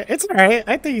alright. It's alright.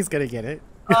 I think he's gonna get it.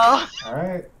 Oh, All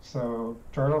right, so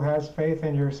Turtle has faith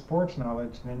in your sports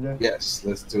knowledge, Ninja. Yes,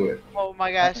 let's do it. oh my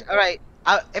gosh. All right.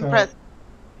 So, Impressed.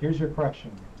 Here's your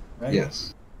question. Ready?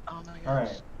 Yes. Oh my gosh. All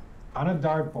right. On a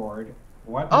dartboard,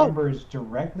 what Oh. number is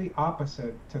directly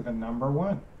opposite to the number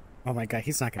 1? Oh my god,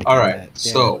 he's not gonna All get right. that.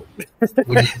 So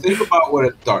when you think about what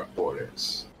a dartboard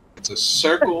is, it's a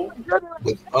circle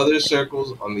with other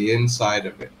circles on the inside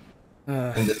of it,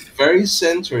 Yeah. and the very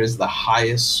center is the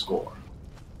highest score.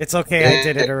 It's okay, I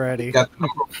did it You already. got the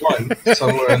number 1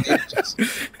 somewhere on the edges.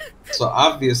 So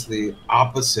obviously,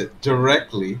 opposite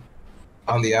directly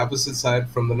on the opposite side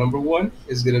from the number 1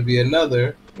 is going to be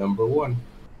another number 1,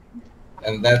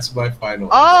 and that's my final.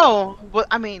 Oh, well,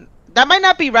 I mean, that might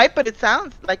not be right, but it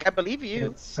sounds like I believe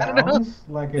you. It I don't know. sounds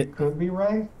like it could be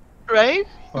right. Right?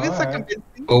 It's so But-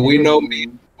 convincing. But we know me It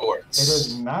is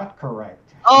sports. not correct.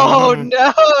 Oh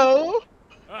no!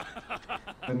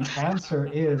 The answer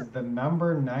is the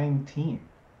number 19.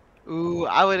 Ooh,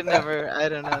 I would have never. I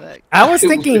don't know that. I was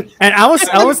thinking, and I was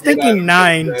Get thinking out of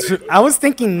 9 here. too. I was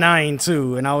thinking 9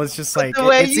 too, and I was just like, the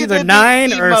way it's you either did the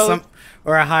 9 or emote.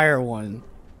 or a higher one.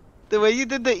 The way you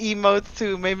did the emotes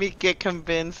too made me get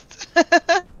convinced.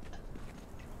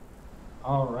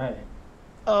 All right.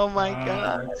 Oh my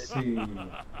god. Let's see.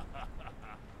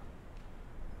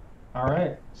 All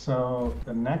right. So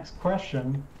the next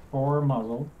question for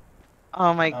Muzzle.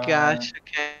 Oh my gosh.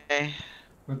 Okay.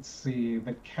 Let's see.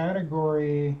 The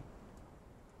category.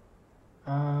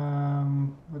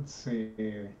 Let's see.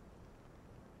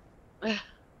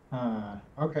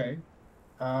 Okay.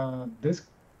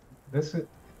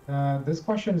 This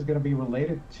question is going to be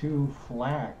related to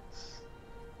flags.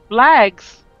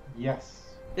 Flags. Yes.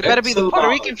 It better be the Puerto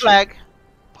Rican flag.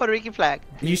 Puerto Rican flag.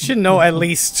 You should know at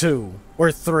least 2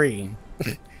 or 3.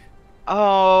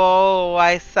 Oh,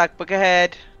 I suck. But go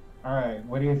ahead. All right.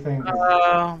 What do you think?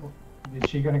 Is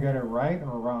she going to get it right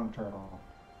or wrong, Turtle?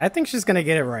 I think she's gonna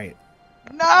get it right.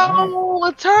 No,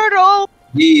 a turtle.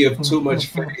 Ye of too much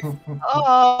faith.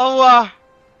 Oh.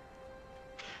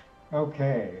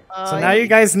 Okay. So now you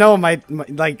guys know my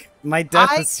death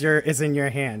I- is in your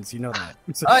hands. You know that.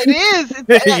 It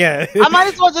is. Yeah. I might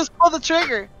as well just pull the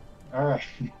trigger. All right.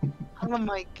 Oh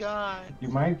my god. You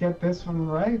might get this one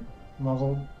right,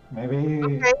 Muzzle. Maybe.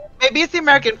 Okay. Maybe it's the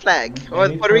American flag or the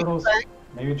Maybe Puerto Rican Turtle's- flag.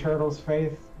 Maybe Turtle's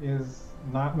faith is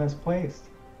not misplaced.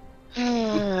 Maybe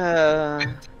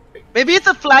it's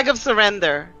a flag of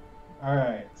surrender. All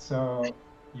right. So,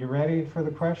 you ready for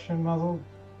the question, Muzzle?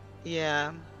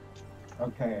 Yeah.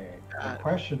 Okay. The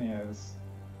question is,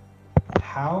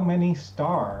 how many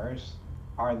stars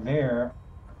are there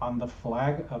on the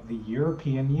flag of the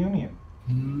European Union?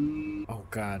 Oh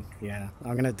god, yeah,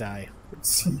 I'm gonna die.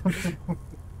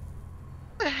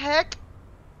 The heck?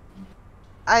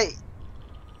 I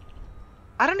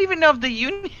don't even know if the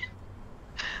union.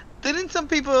 Didn't some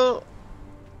people?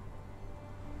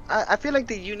 I feel like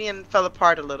the union fell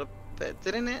apart a little bit,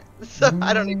 didn't it? So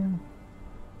I don't. Even,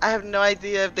 I have no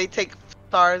idea if they take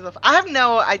stars off. I have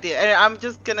no idea, and I'm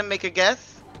just gonna make a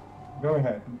guess. Go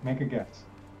ahead, make a guess.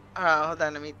 Hold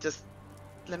on.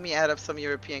 Let me add up some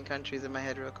European countries in my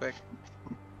head real quick.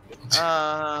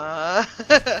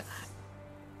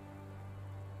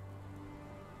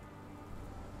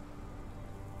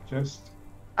 Just.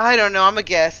 I don't know. I'm a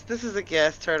guess. This is a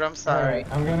guess, Turtle. I'm sorry. All right,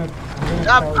 I'm gonna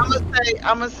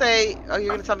I'm gonna say. Oh, you're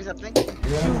gonna tell me something? I'm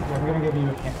gonna give you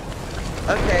a hint.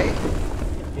 Okay.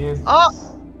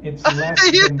 It's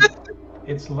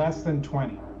it's less than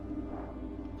 20.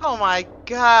 Oh my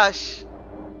gosh.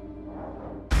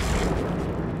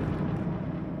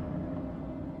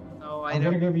 No, I I'm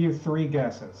gonna don't. give you 3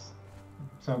 guesses.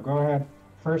 So go ahead.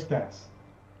 First guess.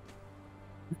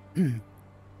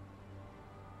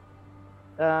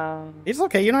 It's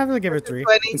okay. You don't have to give her 3.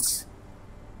 20.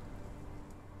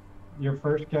 Your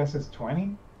first guess is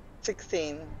 20?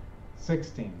 16.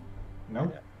 16.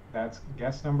 Nope. That's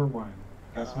guess number 1.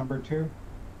 Guess number 2.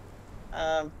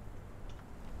 I'm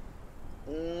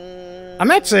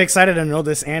actually excited to know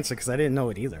this answer because I didn't know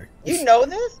it either. You know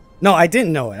this? No, I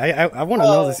didn't know it. I want to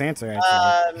know this answer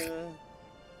actually.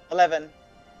 11.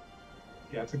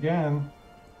 Guess again.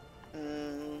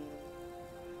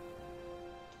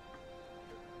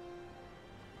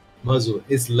 Muzzle,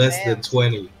 it's less than Damn.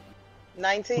 20.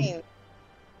 19.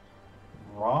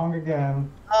 Wrong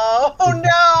again. Oh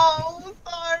no!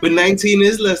 Sorry. But 19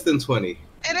 is less than 20.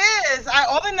 It is.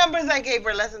 All the numbers I gave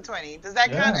were less than 20. Does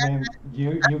that Yeah, count? I mean,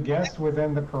 you guessed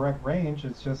within the correct range.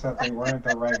 It's just that they weren't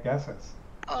the right guesses.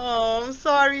 Oh, I'm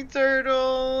sorry,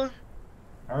 Turtle.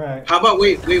 All right. How about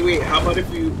wait? How about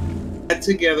if you add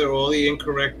together all the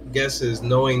incorrect guesses,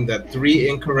 knowing that 3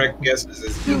 incorrect guesses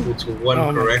is equal to 1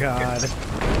 Oh my correct god. guess?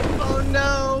 Oh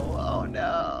no. Oh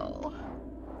no.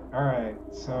 All right.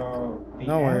 So the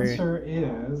Don't worry. answer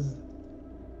is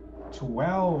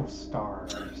 12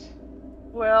 stars.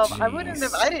 Well, I wouldn't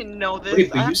have. Jeez. I didn't know this.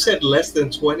 Wait, but you said less than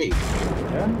 20.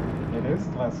 Yeah, it is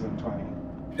less than 20.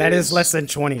 That is less than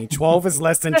 20. 12 is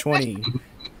less than 20.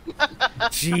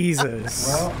 Jesus.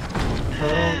 Well,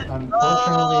 Turtle, unfortunately,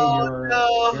 Oh,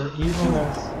 no. your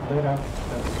evilness lit up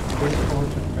the good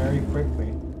fortune very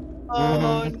quickly.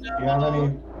 Oh Do you have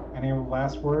no. any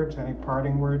last words, any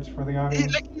parting words for the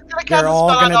audience? He's gonna cast You're a all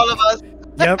spell on gonna- all of us.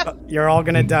 Yep, you're all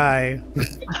gonna die.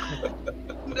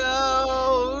 No.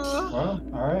 Well,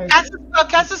 all right. Cast a spell.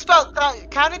 Cast a spell.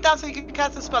 Count it down so you can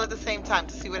cast a spell at the same time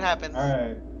to see what happens.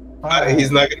 All right.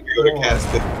 He's not going to be able to 4, cast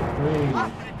it.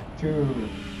 3, 2, 1.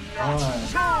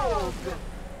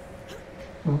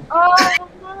 Oh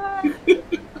my.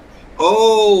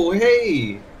 Oh,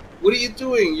 hey! What are you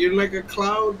doing? You're like a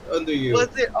cloud under you. Was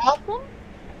it awful?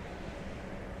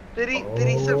 Did he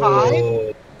survive?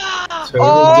 Oh, Turtle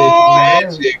Oh, did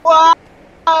magic. wow!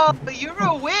 You're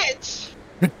a witch.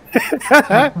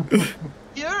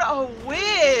 You're a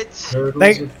witch. Turtle's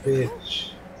Thank- a bitch.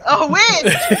 A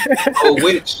witch. A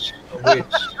witch. A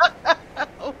witch.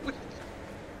 A witch.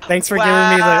 Thanks for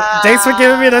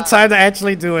giving me the time to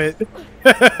actually do it.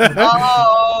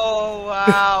 Oh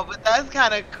wow! But that's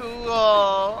kind of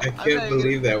cool. I can't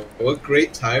believe that. What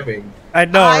great timing. I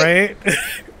know, right?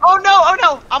 Oh no! Oh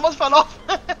no! I almost fell off.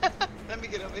 Let me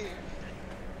get over here.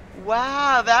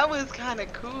 Wow, that was kind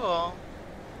of cool.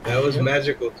 That was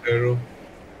magical, Turtle.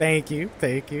 Thank you.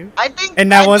 I think.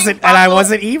 And I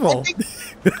wasn't evil.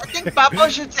 I think Pablo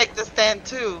should take the stand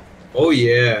too. Oh,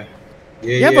 yeah.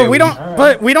 Yeah, but we don't. Alright.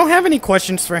 But we don't have any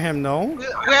questions for him, though.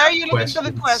 Where are you looking for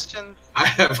the questions? I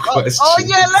have Oh, questions. oh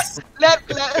yeah,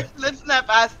 let's snap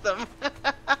ask them.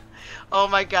 Oh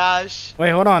my gosh.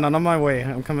 Wait, hold on. I'm on my way.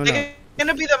 I'm coming up. They're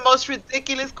gonna be the most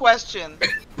ridiculous question.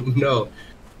 No.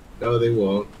 No, they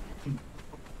won't.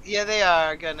 Yeah, they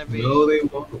are gonna be. No, they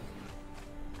won't.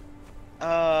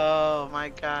 Oh my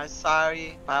gosh,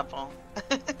 sorry, Papa.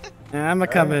 I'm a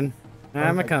coming.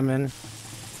 I'm a Perfect. coming.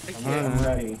 I'm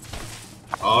ready.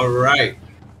 All right.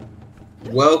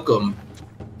 Welcome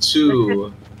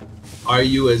to Are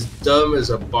You As Dumb as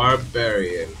a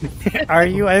Barbarian? Are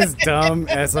you as dumb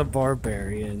as a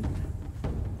barbarian?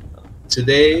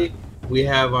 Today, we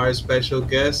have our special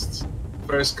guest,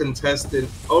 first contestant,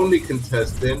 only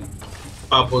contestant,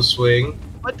 Papo Swing,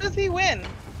 What does he win?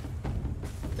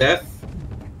 Death.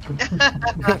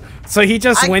 So he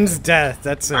just I- wins death.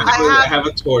 That's it. I have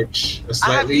a torch, a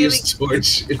slightly used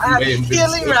torch in I have my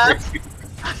healing inventory. wraps.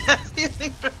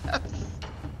 Healing wraps.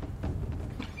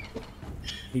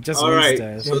 He just All wins right,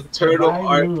 death. so Turtle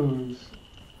Art.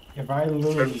 If I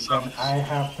lose, then I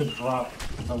have to drop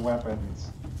the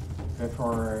weapons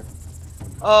before.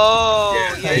 Oh,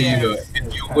 Yeah, yeah, there yeah. you go.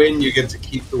 If you win, you get to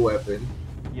keep the weapon.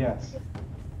 Yes.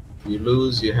 If you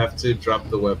lose, you have to drop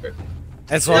the weapon.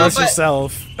 As well No, as but-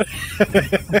 yourself. You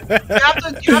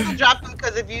have to drop them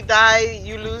because if you die,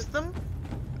 you lose them.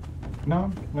 No,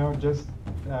 just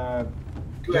Go ahead,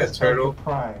 just Turtle. the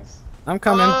prize. I'm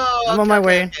coming. Oh, I'm on okay, my okay,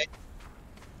 way. Okay.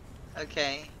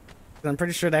 Okay. I'm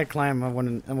pretty sure that climb I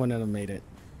wouldn't have made it.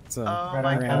 So Oh But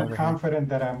my ran I'm over here. confident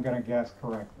that I'm gonna guess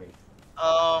correctly.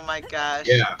 Oh my gosh.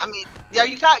 Yeah. I mean, yeah,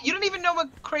 you don't even know what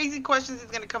crazy questions he's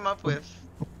gonna come up with.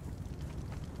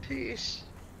 Sheesh.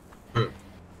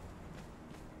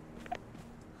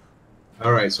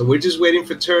 All right, so we're just waiting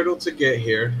for Turtle to get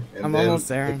here. And I'm then almost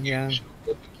there, the yeah. game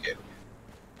will begin.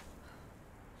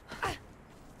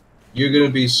 You're gonna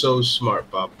be so smart,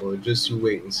 Papo. Just you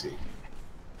wait and see.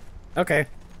 Okay,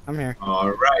 I'm here.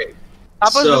 All right.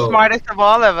 Papa's the smartest of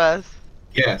all of us.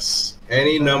 Yes,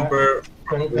 any But- number But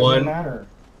from it doesn't 1 matter.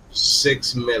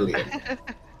 6 million.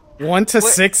 1 to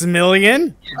What- 6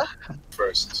 million.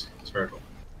 First, Turtle.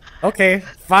 Okay,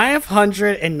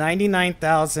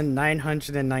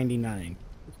 599,999.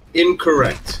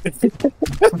 Incorrect.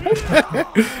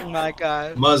 Oh my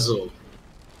god. Muzzle.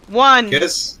 1.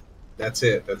 Guess. That's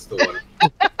it. That's the one.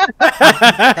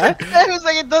 It was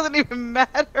like it doesn't even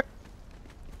matter.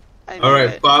 I All knew right,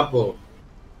 it. Papo.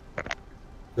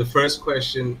 The first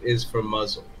question is for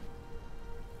Muzzle.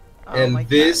 Oh my And God.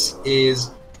 this is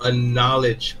a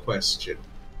knowledge question.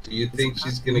 Do you think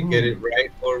she's going to get it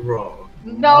right or wrong?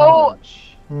 No.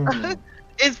 Knowledge.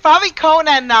 It's probably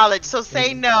Conan knowledge, so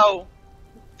say no.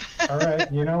 All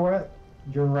right, you know what?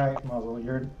 You're right, Muzzle.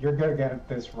 You're gonna get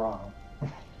this wrong.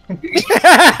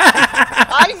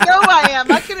 I know I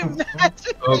am. I can imagine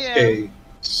I am. Okay,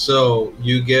 so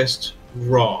you guessed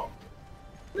wrong.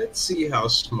 Let's see how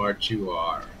smart you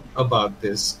are about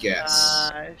this guess.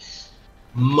 Gosh.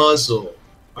 Muzzle,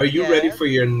 are you ready Yes. for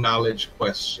your knowledge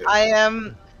question? I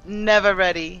am never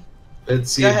ready.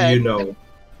 Let's see Go if ahead. you know.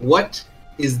 What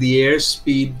is the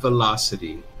airspeed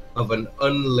velocity of an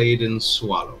unladen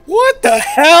swallow? What the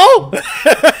hell?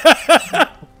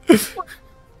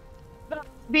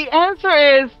 The answer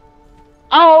is,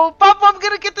 oh, Papa, I'm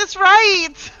gonna get this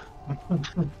right.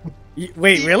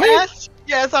 Wait, The really?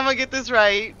 Yes, I'm gonna get this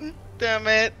right. Damn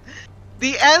it.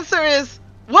 The answer is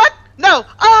what? No.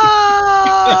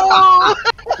 Oh!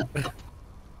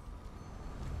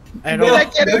 I No, don't. I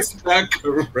get it? that's not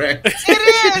correct.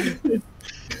 It is.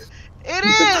 It The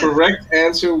is. correct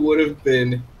answer would have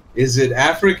been, is it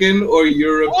African or Oh,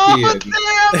 European?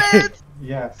 damn it!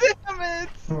 Yes. Damn it!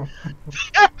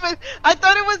 Damn it! I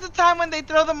thought it was the time when they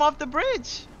throw them off the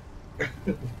bridge.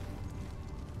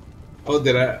 Oh,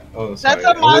 did I? Oh, sorry. a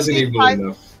I wasn't Monty even Python-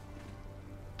 enough.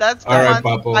 That's the All right,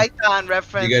 Monty Papo. Python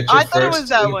reference. You got your I thought it was first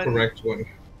that one. incorrect one.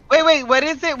 Wait, what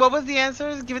is it? What was the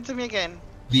answer? Give it to me again.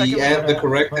 The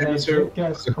correct But I answer did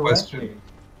guess was a question. correctly.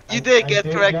 You did get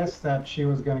I correct. did guess that she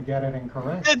was gonna get it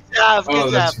incorrect. Good job. Oh, Good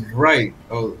job. that's right.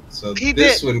 Oh, so He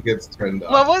this did. one gets turned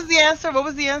off. What was the answer? What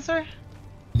was the answer?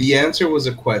 The answer was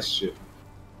a question.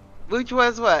 Which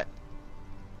was what?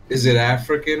 Is it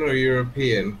African or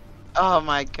European? Oh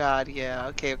my God! Yeah.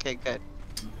 Okay. Good.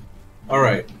 All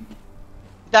right.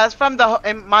 That's from the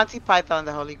in Monty Python,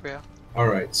 the Holy Grail. All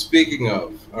right. Speaking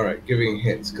of, all right, giving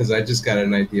hints, because I just got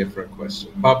an idea for a question.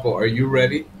 Papo, are you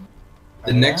ready?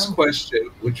 The I next am. question,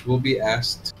 which will be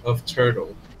asked of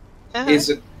Turtle, Uh-huh.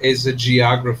 is a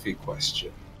geography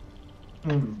question.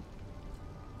 Hmm.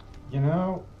 You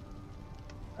know,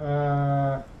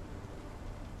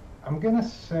 I'm gonna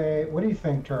say, what do you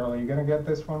think, Turtle? Are you gonna get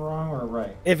this one wrong or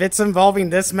right? If it's involving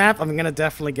this map, I'm gonna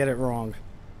definitely get it wrong.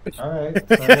 All right,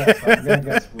 so yes, I'm gonna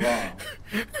guess wrong.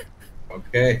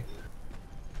 Okay.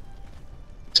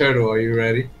 Turtle, are you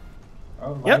ready?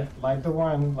 Oh, Yep. light the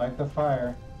one, light the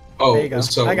fire. Oh, There you go.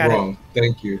 so I got it. wrong.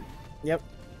 Thank you. Yep.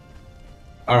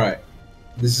 All right.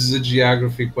 This is a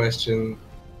geography question.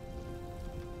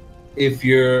 If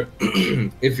you're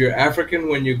if you're African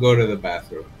when you go to the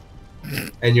bathroom,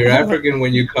 and you're African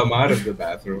when you come out of the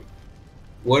bathroom,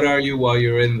 what are you while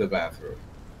you're in the bathroom?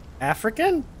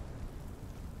 African?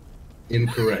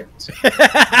 Incorrect. No,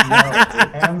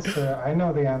 the answer, I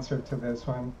know the answer to this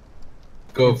one.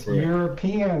 Go It's for it.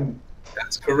 European.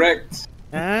 That's correct.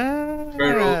 Ah.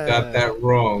 Turtle got that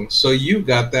wrong. So you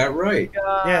got that right.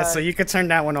 Yeah, so you could turn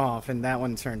that one off, and that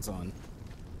one turns on.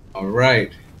 All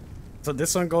right. So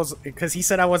this one goes because he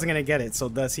said I wasn't gonna get it, so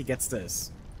thus he gets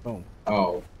this. Boom.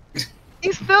 Oh.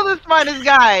 He's still the smartest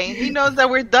guy. He knows that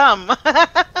we're dumb.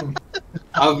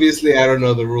 Obviously, I don't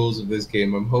know the rules of this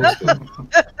game. I'm hosting.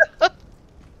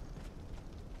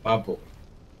 Papo,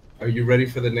 are you ready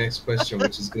for the next question,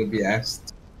 which is going to be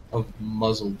asked of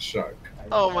Muzzled Shark?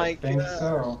 Oh I my think God.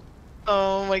 so.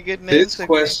 Oh my goodness. This Okay.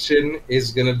 question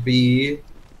is going to be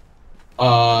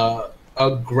a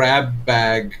grab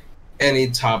bag, any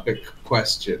topic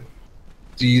question.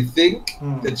 Do you think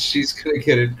that she's going to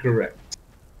get it correct?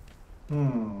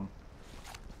 Hmm.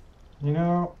 You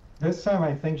know, this time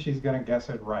I think she's gonna guess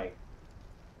it right.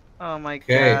 Oh my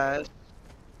Okay. God.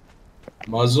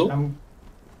 Muzzle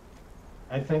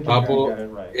I think you're Papo gonna get it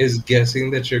right. is guessing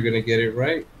that you're going to get it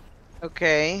right.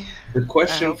 Okay. The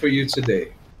question hope- for you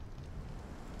today: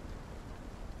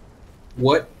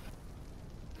 what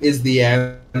is the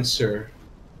answer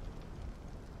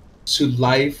to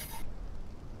life,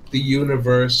 the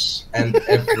universe, and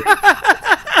everything?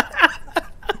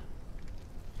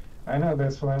 I know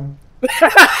this one.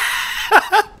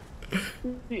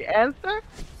 The answer?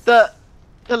 The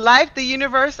life, the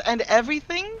universe, and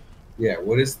everything? Yeah,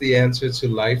 what is the answer to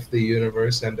life, the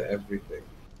universe, and everything?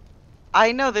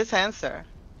 I know this answer.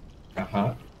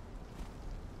 Uh-huh.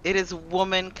 It is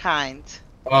womankind.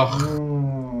 Oh,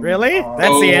 Really? Oh,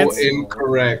 That's the oh, answer.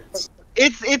 incorrect.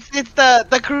 It's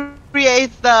the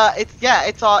creates the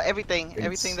it's all everything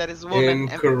It's that is woman.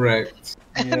 Incorrect.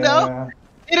 No,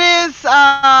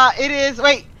 Yeah. it is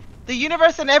wait, the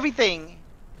universe and everything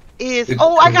is The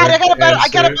I got a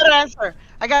better correct answer.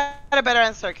 I got a better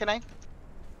answer. Can I?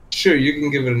 Sure, you can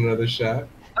give it another shot.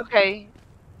 Okay.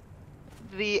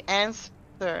 The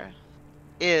answer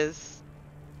is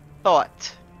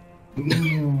thought.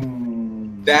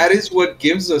 Hmm. That is what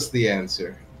gives us the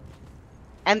answer.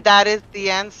 And that is the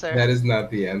answer. That is not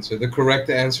the answer. The correct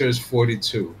answer is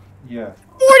 42. Yeah.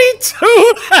 42.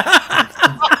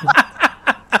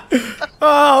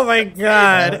 Oh my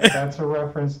god. That's a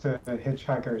reference to the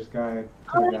Hitchhiker's Guide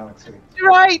to the Galaxy.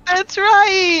 Right, that's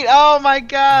right. Oh my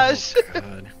gosh.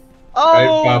 God. Oh Right,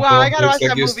 wow, Papa? I gotta Looks watch like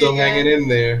that you're movie still again. hanging in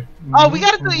there. Oh, we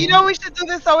gotta do. Mhm. You know, we should do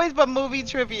this always, but movie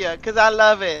trivia, cause I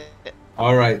love it.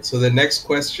 All right, so the next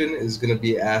question is going to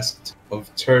be asked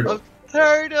of Turtle. Of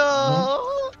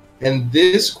Turtle. And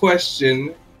this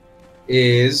question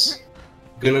is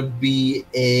going to be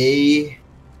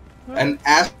an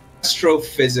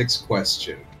astrophysics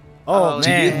question. Oh, Oh, Do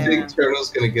you man. think Turtle's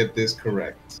going to get this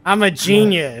correct? I'm a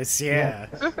genius. Yeah.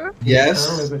 Yes?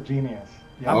 Turtle is a genius.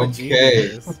 Yeah. I'm a Okay.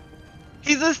 genius.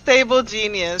 He's a stable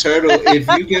genius. Turtle, if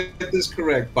you get this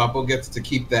correct, Papo gets to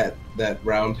keep that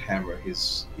round hammer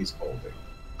he's holding.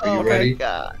 Are Oh you my ready?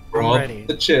 god. For I'm all ready.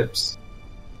 the chips.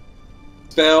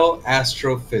 Spell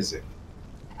astrophysics.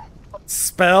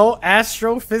 Spell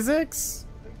astrophysics?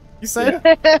 You said?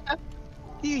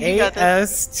 You got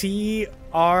this.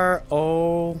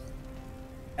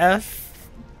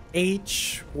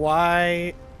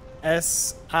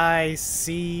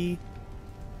 ASTROFHYSIC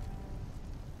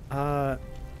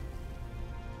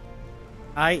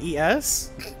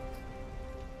IES?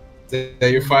 Is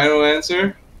that your final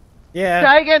answer? Yeah.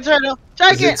 Try again, Turtle. Try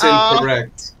 'Cause again. it's Oh.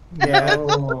 incorrect. Yeah.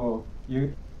 Oh,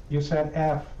 you said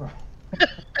F.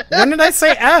 When did I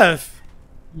say F?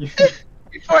 You,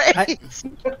 Before I- H.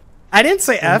 I didn't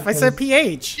say F, I said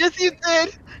PH. Yes, you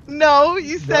did. No,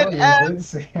 you said no, you F. did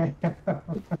say F.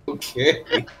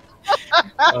 Okay.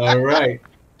 All right.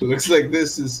 Looks like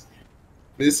this is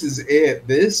it.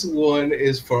 This one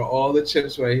is for all the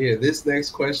chips right here. This next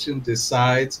question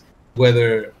decides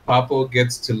whether Papo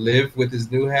gets to live with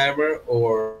his new hammer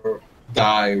or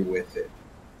die with it.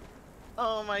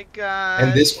 Oh my god.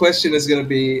 And this question is going to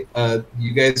be,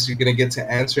 you guys are going to get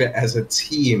to answer it as a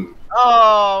team.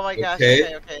 Oh my gosh.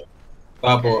 Okay. Okay.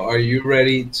 Papo, are you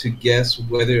ready to guess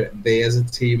whether they as a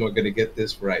team are going to get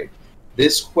this right?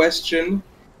 This question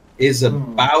is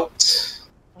about...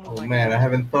 Oh my man, I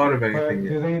haven't thought of But anything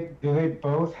yet. do they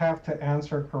both have to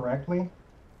answer correctly?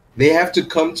 They have to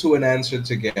come to an answer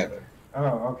together.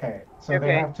 Oh, okay. So they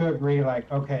Okay. have to agree,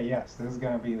 like, okay, yes, this is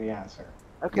gonna be the answer.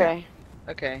 Okay.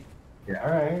 Okay. All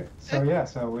right. So yeah.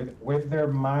 So with their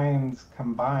minds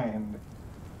combined,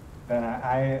 then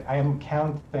I am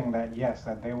counting that yes,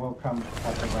 that they will come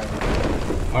at the right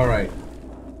answer. All right.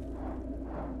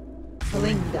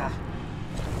 Linda.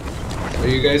 Are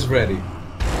you guys ready?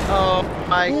 Oh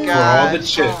my For all god. the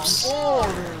chips.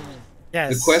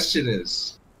 Yes. The question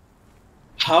is,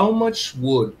 how much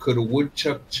wood could a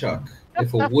woodchuck chuck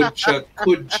if a woodchuck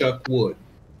could chuck wood?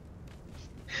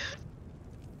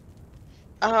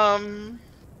 How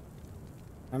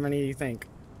many do you think?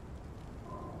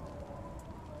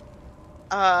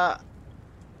 Because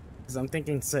I'm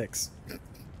thinking 6.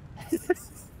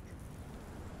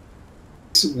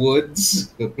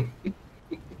 Woods.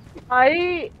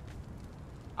 I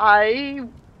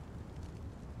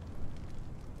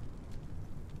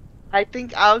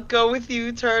think I'll go with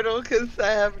you, Turtle, because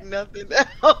I have nothing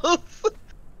else.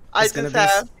 I It's gonna just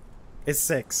be have It's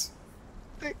 6.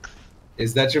 6.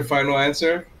 Is that your final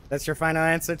answer? That's your final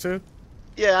answer too?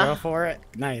 Go Yeah. for it.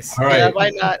 Nice. All Yeah, right. why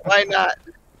not? Why not?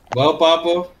 Well,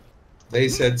 Papa, they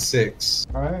said 6.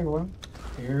 All right. Well,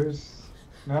 here's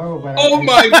no, but Oh I,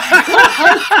 my god!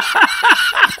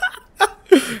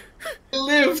 I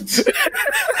lived. I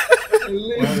Well,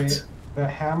 lived. the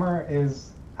hammer is.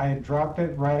 I dropped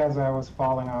it right as I was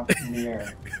falling off in the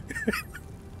air,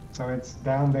 so it's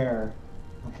down there.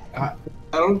 I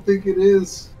don't think it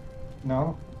is.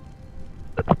 No.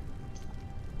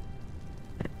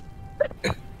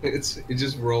 It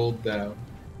just rolled down.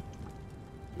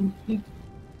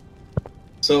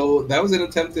 So that was an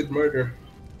attempted murder.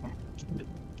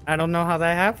 I don't know how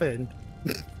that happened.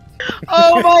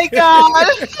 Oh my god!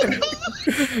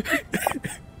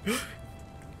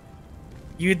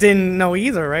 You didn't know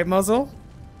either, right, Muzzle?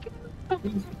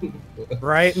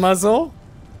 Right, Muzzle?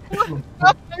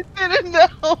 I didn't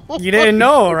know. You didn't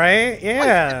know, right?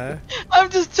 Yeah. I'm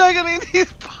just juggling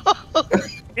these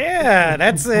balls. Yeah,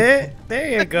 that's it.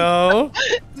 There you go.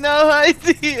 No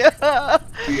idea.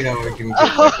 See how I can get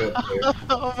back up there.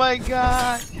 Oh my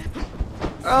god.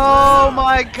 Oh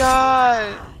my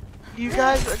god. You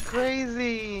guys are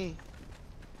crazy.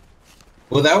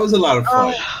 Well, that was a lot of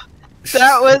fun. Oh,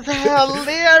 that was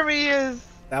hilarious.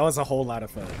 That was a whole lot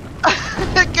of fun.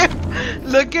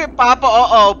 look at Papa.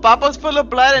 Uh-oh. Papa's full of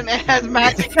blood and it has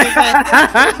magic in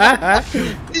it.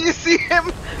 Do you see him?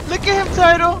 Look at him,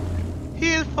 Turtle.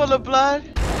 He is full of blood.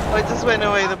 Oh, it just went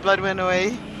away. The blood went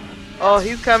away. Oh,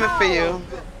 he's coming for you.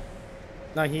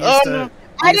 No, he Oh used no! the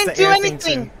I didn't do air thing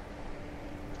anything. too.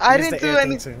 I He used didn't the do air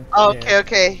thing anything. too. Oh, Yeah. okay,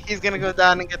 okay. He's gonna go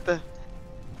down and get the.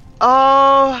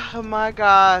 Oh my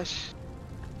gosh,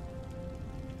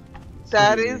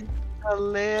 that is See,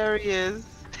 hilarious.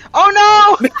 Oh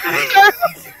no!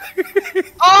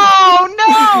 Oh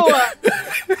no!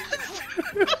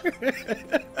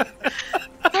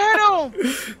 Turtle!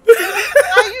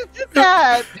 Why you did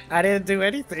that? I didn't do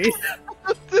anything.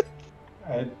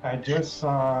 I just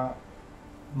saw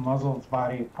Muzzle's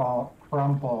body fall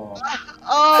crumple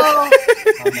Oh,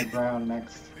 on the ground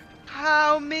next.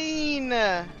 how mean!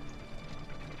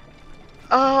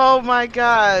 Oh my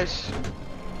gosh.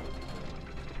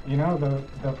 You know,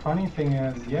 the funny thing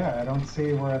is, yeah, I don't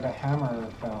see where the hammer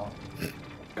fell.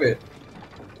 It.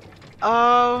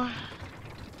 Oh.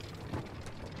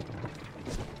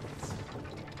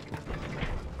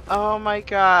 Oh my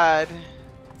god.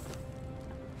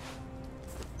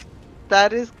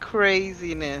 That is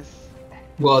craziness.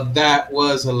 Well, that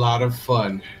was a lot of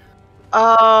fun.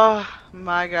 Oh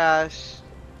my gosh.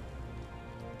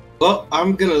 Well,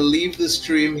 I'm gonna leave the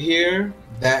stream here.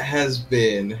 That has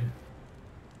been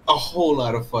a whole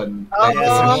lot of fun. Like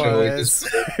Yes, it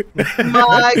showing was.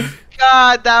 My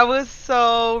god, that was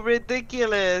so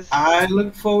ridiculous. I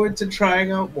look forward to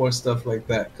trying out more stuff like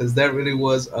that because that really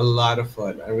was a lot of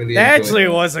fun. I really That enjoyed actually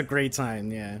it. was a great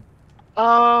time, yeah.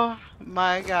 Oh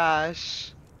my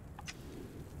gosh.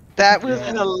 That was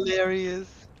Yeah. hilarious.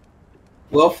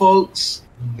 Well, folks,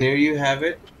 there you have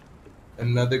it.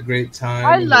 Another great time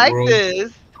I in the like world this.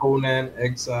 of Conan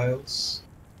Exiles.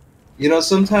 You know,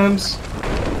 sometimes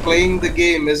playing the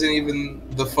game isn't even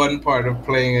the fun part of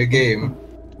playing a game.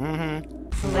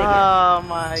 Mm-hmm. Oh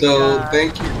my So god.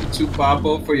 thank you to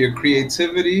Papo for your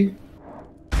creativity,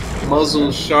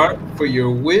 Muzzle Sharp for your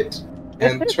wit,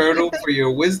 and Turtle for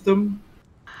your wisdom.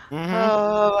 Mm-hmm.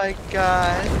 Oh my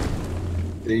god.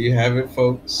 There you have it,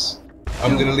 folks.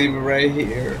 I'm gonna leave it right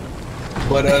here.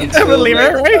 But I until believe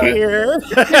it next right time, here.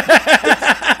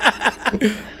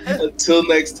 until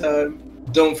next time,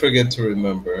 don't forget to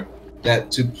remember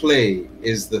that to play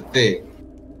is the thing.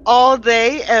 All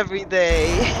day, every day.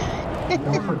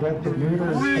 Don't forget to neuter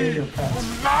and spay your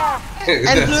pets.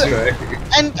 That's do-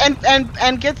 right.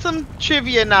 And get some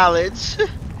trivia knowledge.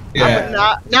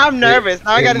 Yeah. Now I'm nervous.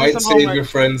 Now I It gotta do might some save homework. your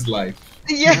friend's life.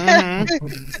 Yeah.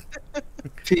 Mhm.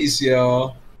 Peace,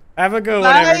 y'all. Have a good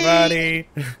one, Bye. everybody.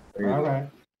 All right.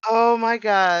 Oh my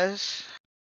gosh.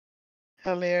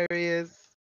 Hilarious.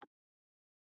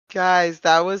 Guys,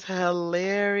 that was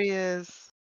hilarious.